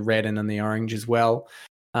then through the red and then the orange as well.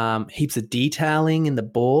 Heaps of detailing in the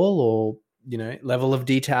ball, or level of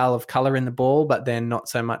detail of color in the ball, but then not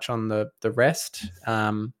so much on the rest.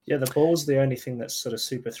 The ball's the only thing that's sort of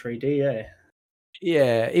super 3D, eh?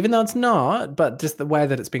 Yeah, even though it's not, but just the way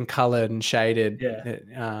that it's been colored and shaded,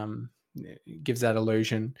 it gives that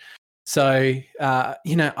illusion. So, I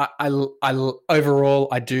overall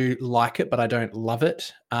I do like it, but I don't love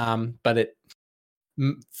it. But it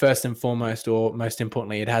first and foremost, or most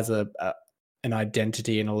importantly, it has an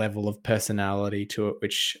identity and a level of personality to it,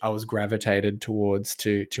 which I was gravitated towards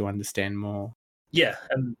to understand more. Yeah,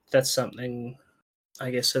 and that's something,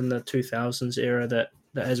 I guess, in the 2000s era that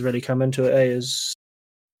has really come into it, is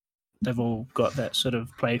they've all got that sort of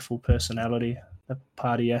playful personality, a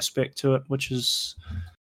party aspect to it, which is,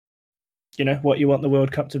 what you want the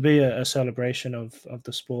World Cup to be, a celebration of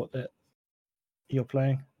the sport that you're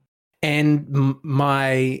playing. And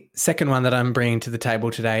my second one that I'm bringing to the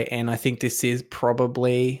table today, and I think this is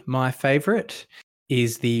probably my favorite,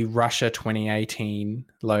 is the Russia 2018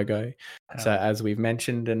 logo. So as we've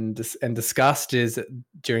mentioned and discussed, is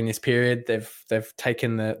during this period they've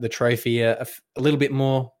taken the trophy a little bit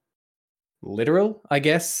more literal, I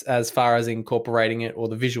guess, as far as incorporating it, or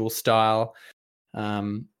the visual style.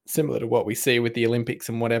 Similar to what we see with the Olympics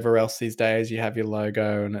and whatever else these days, you have your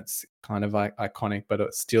logo and it's kind of iconic, but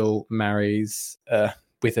it still marries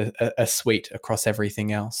with a suite across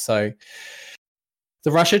everything else. So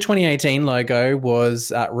the Russia 2018 logo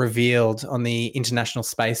was revealed on the International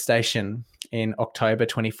Space Station in October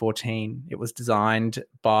 2014. It was designed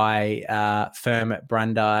by firm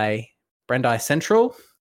Brandai Central,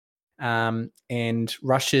 and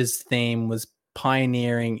Russia's theme was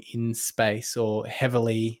pioneering in space, or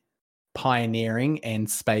heavily pioneering and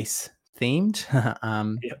space themed,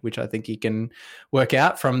 which I think you can work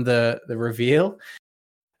out from the reveal.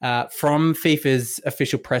 From FIFA's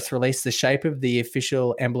official press release, the shape of the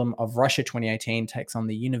official emblem of Russia 2018 takes on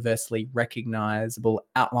the universally recognizable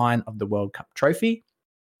outline of the World Cup trophy,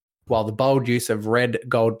 while the bold use of red,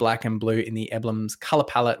 gold, black, and blue in the emblem's color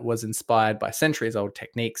palette was inspired by centuries-old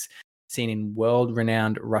techniques seen in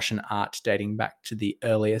world-renowned Russian art dating back to the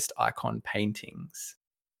earliest icon paintings.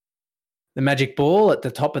 The magic ball at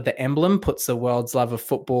the top of the emblem puts the world's love of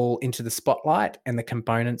football into the spotlight, and the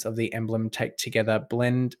components of the emblem taken together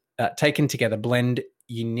blend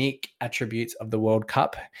unique attributes of the World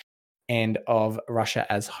Cup and of Russia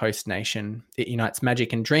as host nation. It unites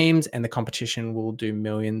magic and dreams, and the competition will do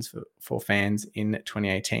millions for fans in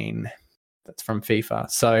 2018. That's from FIFA.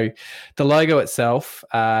 So the logo itself,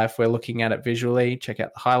 if we're looking at it visually, check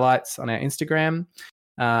out the highlights on our Instagram.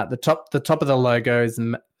 The top of the logo is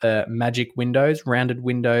magic windows. Rounded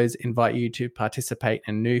windows invite you to participate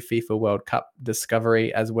in new FIFA World Cup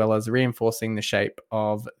discovery, as well as reinforcing the shape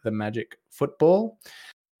of the magic football.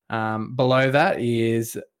 Below that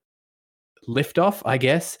is liftoff, I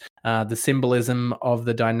guess, the symbolism of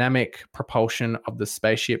the dynamic propulsion of the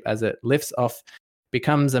spaceship as it lifts off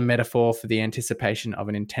becomes a metaphor for the anticipation of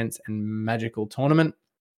an intense and magical tournament.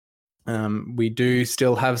 We do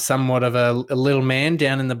still have somewhat of a little man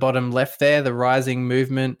down in the bottom left there. The rising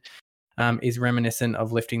movement is reminiscent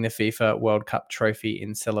of lifting the FIFA World Cup trophy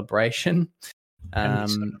in celebration.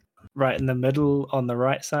 Right in the middle on the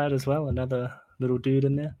right side as well, another little dude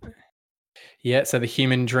in there. Yeah, so the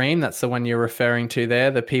human dream, that's the one you're referring to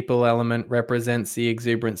there. The people element represents the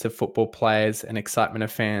exuberance of football players and excitement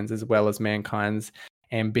of fans, as well as mankind's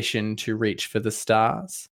ambition to reach for the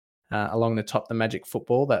stars. Along the top, the magic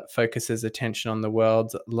football that focuses attention on the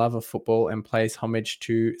world's love of football and pays homage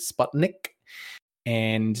to Sputnik.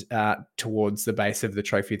 And towards the base of the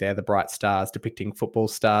trophy there, the bright stars depicting football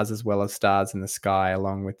stars as well as stars in the sky,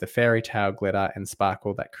 along with the fairy tale glitter and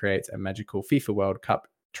sparkle that creates a magical FIFA World Cup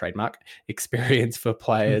trademark experience for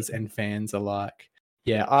players and fans alike.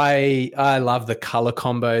 Yeah, I love the color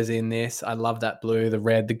combos in this. I love that blue, the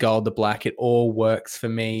red, the gold, the black. It all works for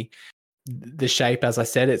me. The shape, as I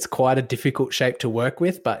said, it's quite a difficult shape to work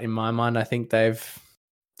with, but in my mind, I think they've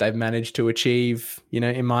managed to achieve,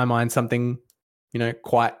 in my mind, something,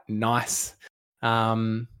 quite nice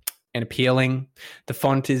and appealing. The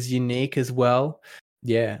font is unique as well.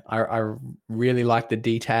 Yeah, I really like the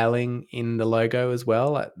detailing in the logo as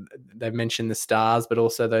well. They've mentioned the stars, but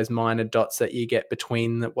also those minor dots that you get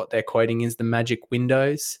between what they're quoting is the magic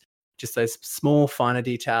windows, just those small, finer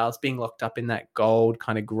details being locked up in that gold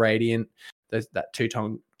kind of gradient. That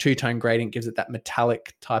two-tone gradient gives it that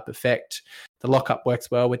metallic type effect. The lockup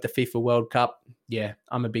works well with the FIFA World Cup. Yeah,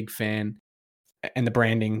 I'm a big fan. And the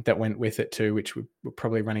branding that went with it too, which we're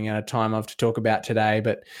probably running out of time of to talk about today.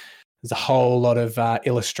 But there's a whole lot of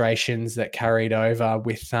illustrations that carried over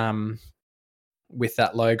with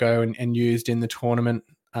that logo and used in the tournament,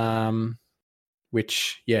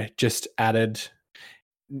 which, just added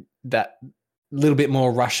that little bit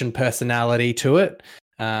more Russian personality to it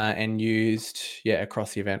and used,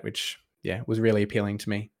 across the event, which, was really appealing to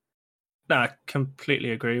me. No, I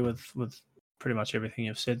completely agree with pretty much everything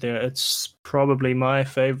you've said there. It's probably my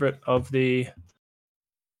favorite of the,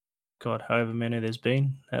 God, however many there's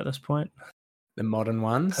been at this point. The modern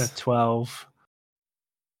ones? 12,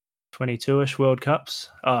 22-ish World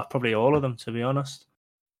Cups. Probably all of them, to be honest.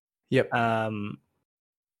 Yep. The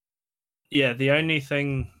only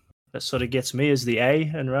thing that sort of gets me is the A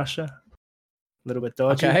in Russia. A little bit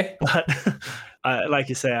dodgy. Okay. But like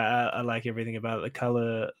you say, I like everything about it. The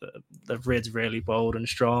color, the red's really bold and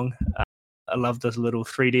strong. I love those little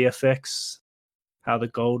 3D effects, how the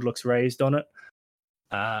gold looks raised on it.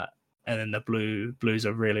 And then the blue's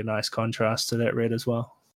a really nice contrast to that red as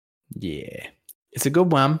well. Yeah. It's a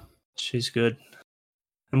good one. She's good.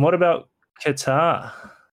 And what about Qatar,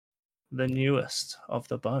 the newest of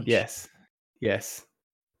the bunch? Yes.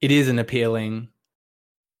 It is an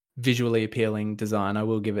visually appealing design. I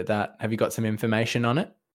will give it that. Have you got some information on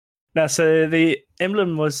it? Now, so the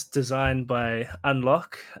emblem was designed by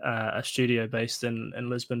Unlock, a studio based in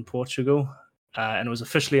Lisbon, Portugal, and it was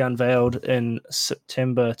officially unveiled in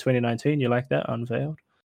September 2019. You like that? Unveiled?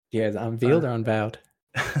 Yeah, is it unveiled or unveiled?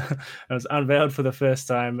 It was unveiled for the first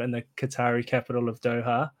time in the Qatari capital of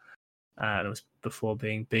Doha, and it was before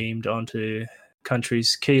being beamed onto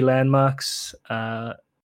country's key landmarks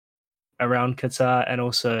around Qatar and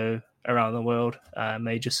also around the world,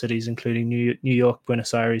 major cities including New York,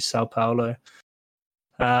 Buenos Aires, Sao Paulo,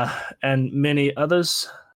 and many others.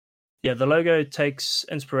 Yeah, the logo takes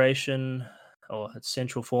inspiration, or its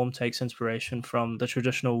central form takes inspiration from the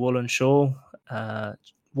traditional woolen shawl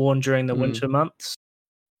worn during the winter months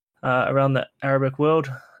around the Arabic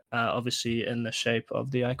world, obviously in the shape of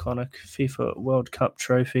the iconic FIFA World Cup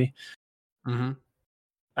trophy. Mm-hmm.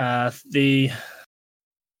 The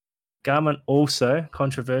garment also,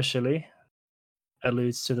 controversially,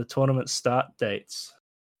 alludes to the tournament start dates.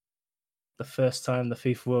 The first time the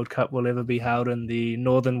FIFA World Cup will ever be held in the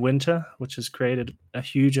northern winter, which has created a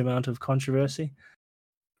huge amount of controversy.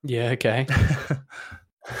 Yeah, okay.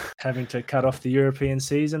 Having to cut off the European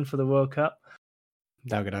season for the World Cup.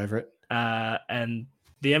 They'll get over it. And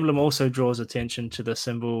the emblem also draws attention to the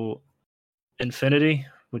symbol infinity,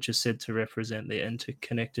 which is said to represent the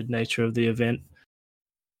interconnected nature of the event.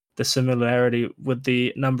 The similarity with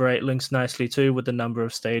the number 8 links nicely too, with the number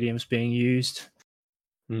of stadiums being used.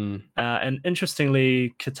 And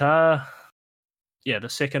interestingly, Qatar, the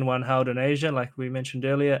second one held in Asia, like we mentioned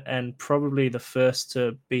earlier, and probably the first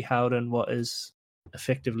to be held in what is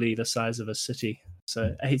effectively the size of a city.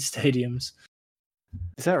 So 8 stadiums.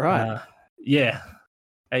 Is that right? 8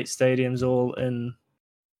 stadiums all in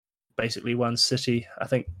basically one city. I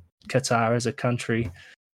think Qatar as a country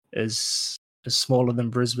is smaller than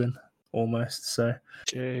Brisbane almost. So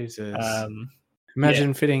Jesus.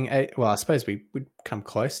 Imagine fitting 8. Well, I suppose we would come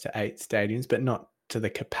close to 8 stadiums, but not to the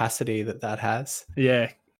capacity that has.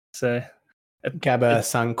 Yeah. So Gabba,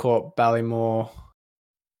 Suncorp, Ballymore.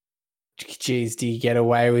 Geez, do you get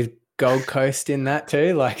away with Gold Coast in that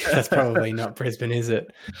too? Like, that's probably not Brisbane, is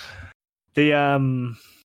it? The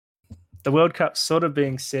World Cup's sort of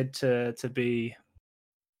being said to be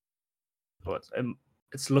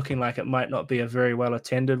it's looking like it might not be a very well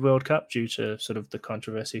attended World Cup due to sort of the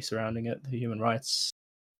controversy surrounding it, the human rights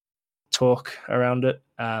talk around it.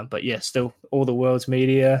 But still all the world's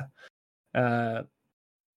media, for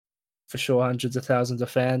sure, hundreds of thousands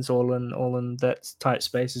of fans all in that tight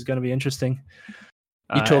space is going to be interesting.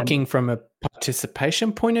 You're talking from a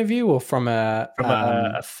participation point of view or from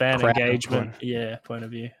a fan engagement point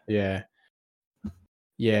of view?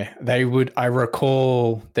 Yeah, they would. I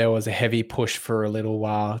recall there was a heavy push for a little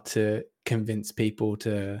while to convince people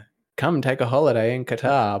to come take a holiday in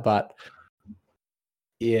Qatar. But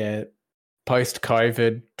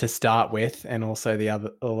post-COVID to start with, and also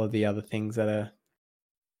all of the other things that are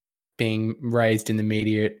being raised in the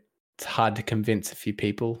media, it's hard to convince a few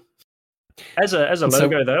people. As a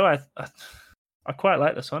logo, though, I quite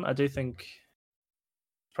like this one. I do think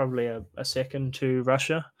probably a second to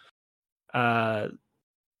Russia.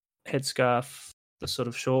 Headscarf the sort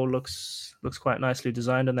of shawl looks quite nicely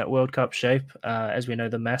designed in that World Cup shape. As we know,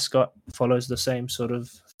 the mascot follows the same sort of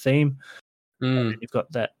theme. And you've got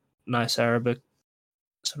that nice Arabic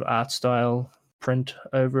sort of art style print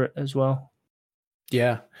over it as well.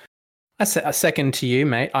 Yeah. I second to you,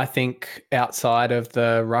 mate. I think outside of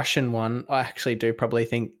the Russian one, I actually do probably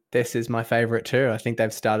think this is my favorite too. I think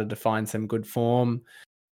they've started to find some good form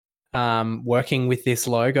working with this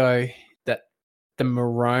logo, that the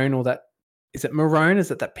maroon, or that, is it maroon?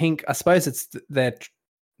 Is it that pink? I suppose it's their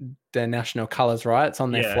national colors, right? It's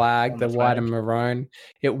on their flag, the white and maroon.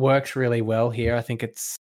 It works really well here. I think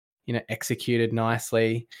it's, executed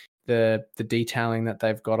nicely. The detailing that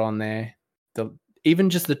they've got on there, even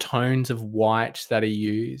just the tones of white that are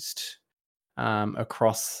used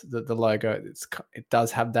across the logo, it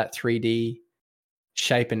does have that 3D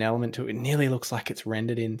shape and element to it. It nearly looks like it's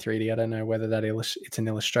rendered in 3D. I don't know whether that it's an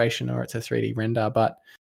illustration or it's a 3D render, but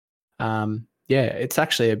it's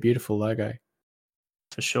actually a beautiful logo.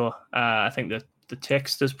 For sure. I think that the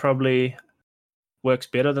text is probably works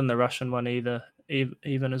better than the Russian one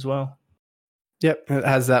even as well. Yep, it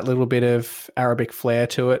has that little bit of Arabic flair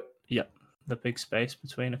to it. Yep, the big space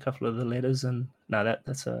between a couple of the letters, and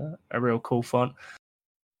that's a real cool font.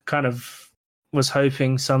 Kind of was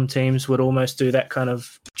hoping some teams would almost do that kind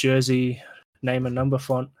of jersey name and number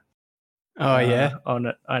font. Oh yeah, on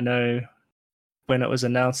it. I know when it was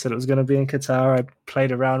announced that it was going to be in Qatar, I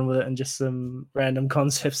played around with it and just some random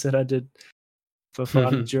concepts that I did for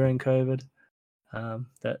fun during COVID.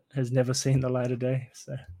 That has never seen the light of day.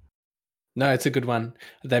 So. No, it's a good one.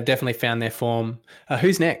 They've definitely found their form.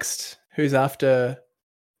 Who's next? Who's after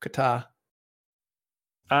Qatar?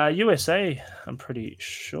 USA, I'm pretty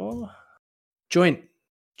sure. Joint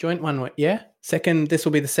one, yeah? Second, this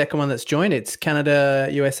will be the second one that's joined. It's Canada,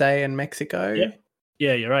 USA, and Mexico.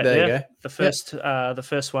 Yeah, you're right. There you go. The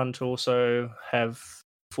first one to also have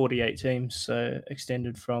 48 teams, so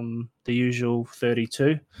extended from the usual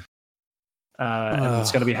 32. And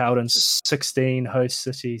it's going to be held in 16 host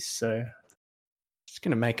cities, so it's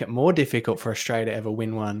going to make it more difficult for Australia to ever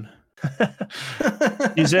win one.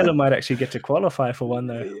 New Zealand might actually get to qualify for one,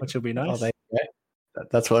 though, which will be nice.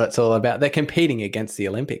 That's what it's all about. They're competing against the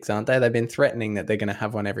Olympics, aren't they? They've been threatening that they're going to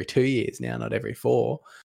have one every 2 years now, not every 4.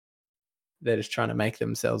 They're just trying to make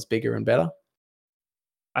themselves bigger and better.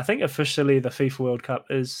 I think officially the FIFA World Cup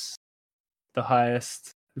is the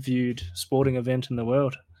highest viewed sporting event in the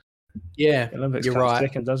world. Yeah, the Olympics you're comes right.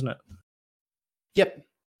 second, doesn't it? Yep.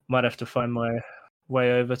 Might have to find my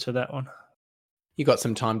way over to that one. You got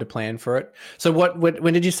some time to plan for it. So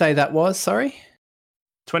when did you say that was? Sorry?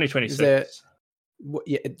 2026.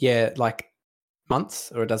 Yeah, like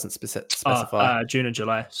months, or it doesn't specify? June and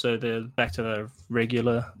July. So they're back to the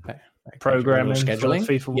regular programming scheduling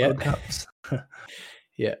for FIFA World Cups.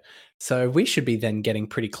 Yeah. So we should be then getting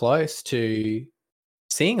pretty close to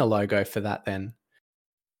seeing a logo for that then.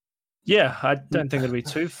 Yeah, I don't think it'll be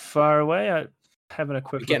too far away. Having a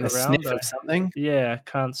quick look around. Getting a sniff of something? Yeah,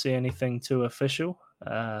 can't see anything too official.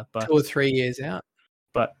 But 2 or 3 years out.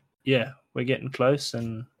 But yeah, we're getting close.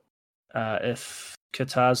 And if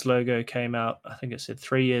Qatar's logo came out, I think it said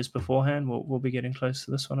 3 years beforehand, we'll be getting close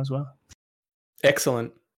to this one as well.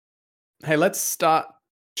 Excellent. Hey, let's start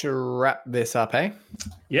to wrap this up, eh?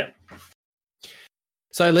 Yep.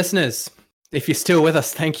 So listeners, if you're still with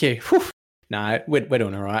us, thank you. Whew. No, we're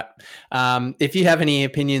doing all right. If you have any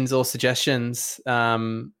opinions or suggestions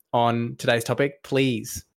on today's topic,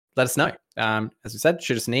 please let us know. As we said,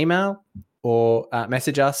 shoot us an email or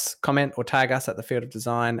message us, comment or tag us at the Field of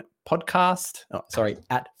Design podcast.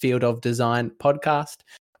 At Field of Design podcast.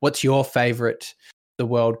 What's your favorite, the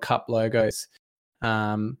World Cup logos,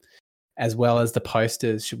 as well as the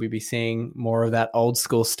posters? Should we be seeing more of that old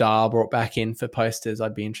school style brought back in for posters?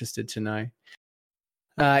 I'd be interested to know.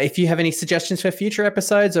 If you have any suggestions for future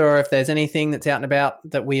episodes, or if there's anything that's out and about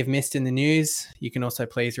that we have missed in the news, you can also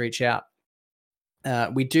please reach out.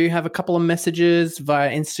 We do have a couple of messages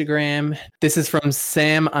via Instagram. This is from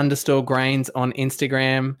Sam_Grains on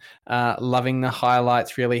Instagram. Loving the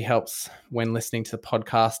highlights really helps when listening to the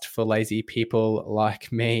podcast for lazy people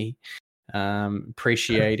like me.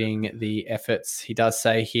 Appreciating the efforts. He does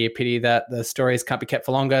say here, pity that the stories can't be kept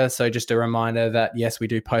for longer. So just a reminder that yes, we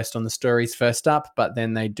do post on the stories first up, but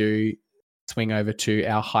then they do swing over to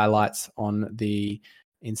our highlights on the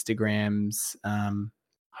Instagram's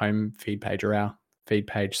home feed page, or our feed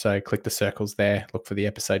page. So click the circles there, look for the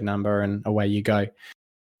episode number, and away you go.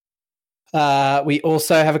 We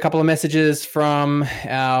also have a couple of messages from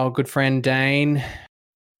our good friend Dane.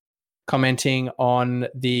 commenting on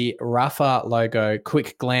the Rafa logo.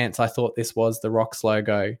 Quick glance, I thought this was the Rocks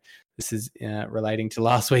logo. This is relating to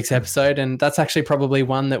last week's episode, and that's actually probably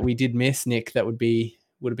one that we did miss, Nick. That would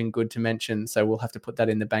have been good to mention. So we'll have to put that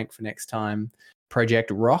in the bank for next time.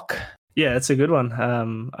 Project Rock. Yeah, it's a good one.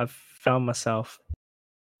 I've found myself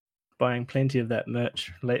buying plenty of that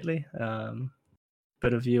merch lately.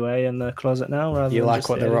 Bit of UA in the closet now. Rather you than like just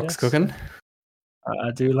what the Rock's cooking? I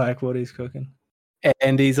do like what he's cooking.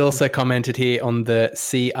 And he's also commented here on the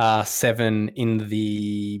CR7 in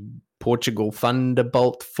the Portugal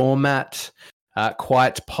Thunderbolt format.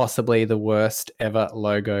 Quite possibly the worst ever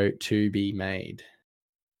logo to be made.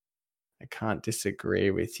 I can't disagree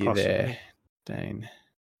with you there, Dane.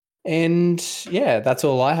 And yeah, that's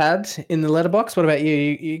all I had in the letterbox. What about you?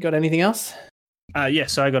 You got anything else?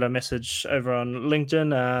 So I got a message over on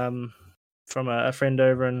LinkedIn from a friend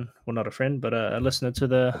over in, well, not a friend, but a listener to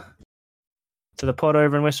the pod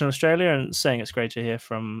over in Western Australia, and saying it's great to hear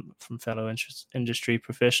from fellow industry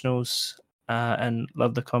professionals and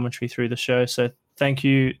love the commentary through the show. So thank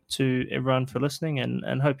you to everyone for listening,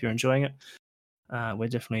 and hope you're enjoying it. We're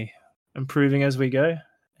definitely improving as we go,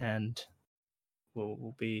 and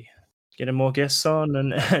we'll be getting more guests on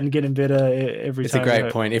and getting better every time. It's a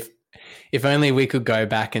great point. If only we could go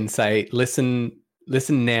back and say, listen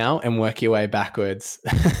now and work your way backwards.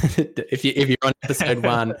 if you're on episode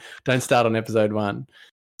 1, don't start on episode 1.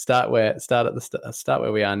 Start where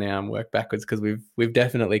we are now and work backwards, because we've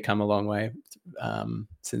definitely come a long way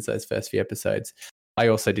since those first few episodes. I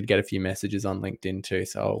also did get a few messages on LinkedIn too,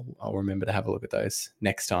 so I'll remember to have a look at those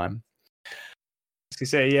next time. As you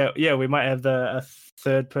say, yeah, we might have a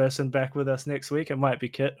third person back with us next week. It might be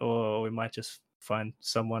Kit, or we might just find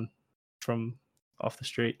someone from off the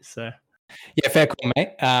street. So yeah, fair call,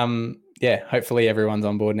 mate. Hopefully everyone's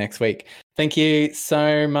on board next week. Thank you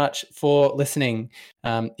so much for listening.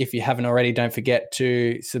 If you haven't already, don't forget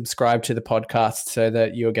to subscribe to the podcast so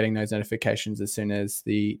that you're getting those notifications as soon as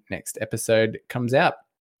the next episode comes out.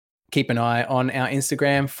 Keep an eye on our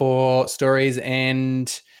Instagram for stories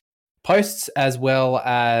and posts, as well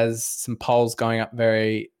as some polls going up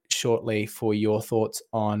very shortly for your thoughts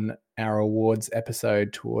on our awards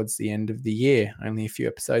episode towards the end of the year. Only a few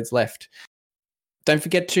episodes left. Don't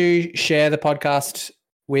forget to share the podcast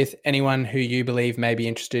with anyone who you believe may be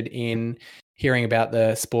interested in hearing about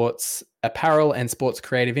the sports apparel and sports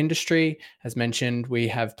creative industry. As mentioned, we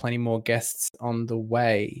have plenty more guests on the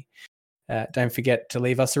way. Don't forget to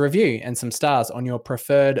leave us a review and some stars on your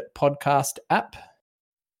preferred podcast app.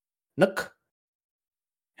 Nook,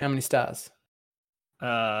 how many stars?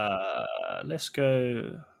 Let's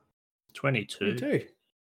go 22. 22.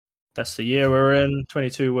 That's the year we're in.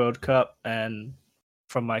 22 World Cup, and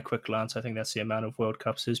from my quick glance, I think that's the amount of World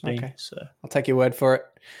Cups there's been. Okay. So I'll take your word for it.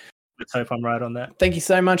 Let's hope I'm right on that. Thank you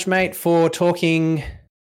so much, mate, for talking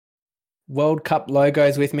World Cup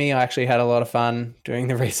logos with me. I actually had a lot of fun doing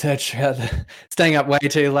the research, staying up way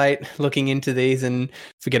too late, looking into these and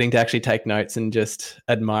forgetting to actually take notes and just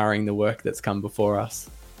admiring the work that's come before us.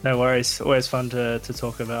 No worries. Always fun to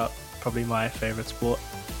talk about probably my favourite sport.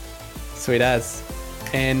 Sweet as.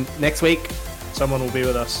 And next week, someone will be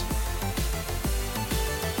with us.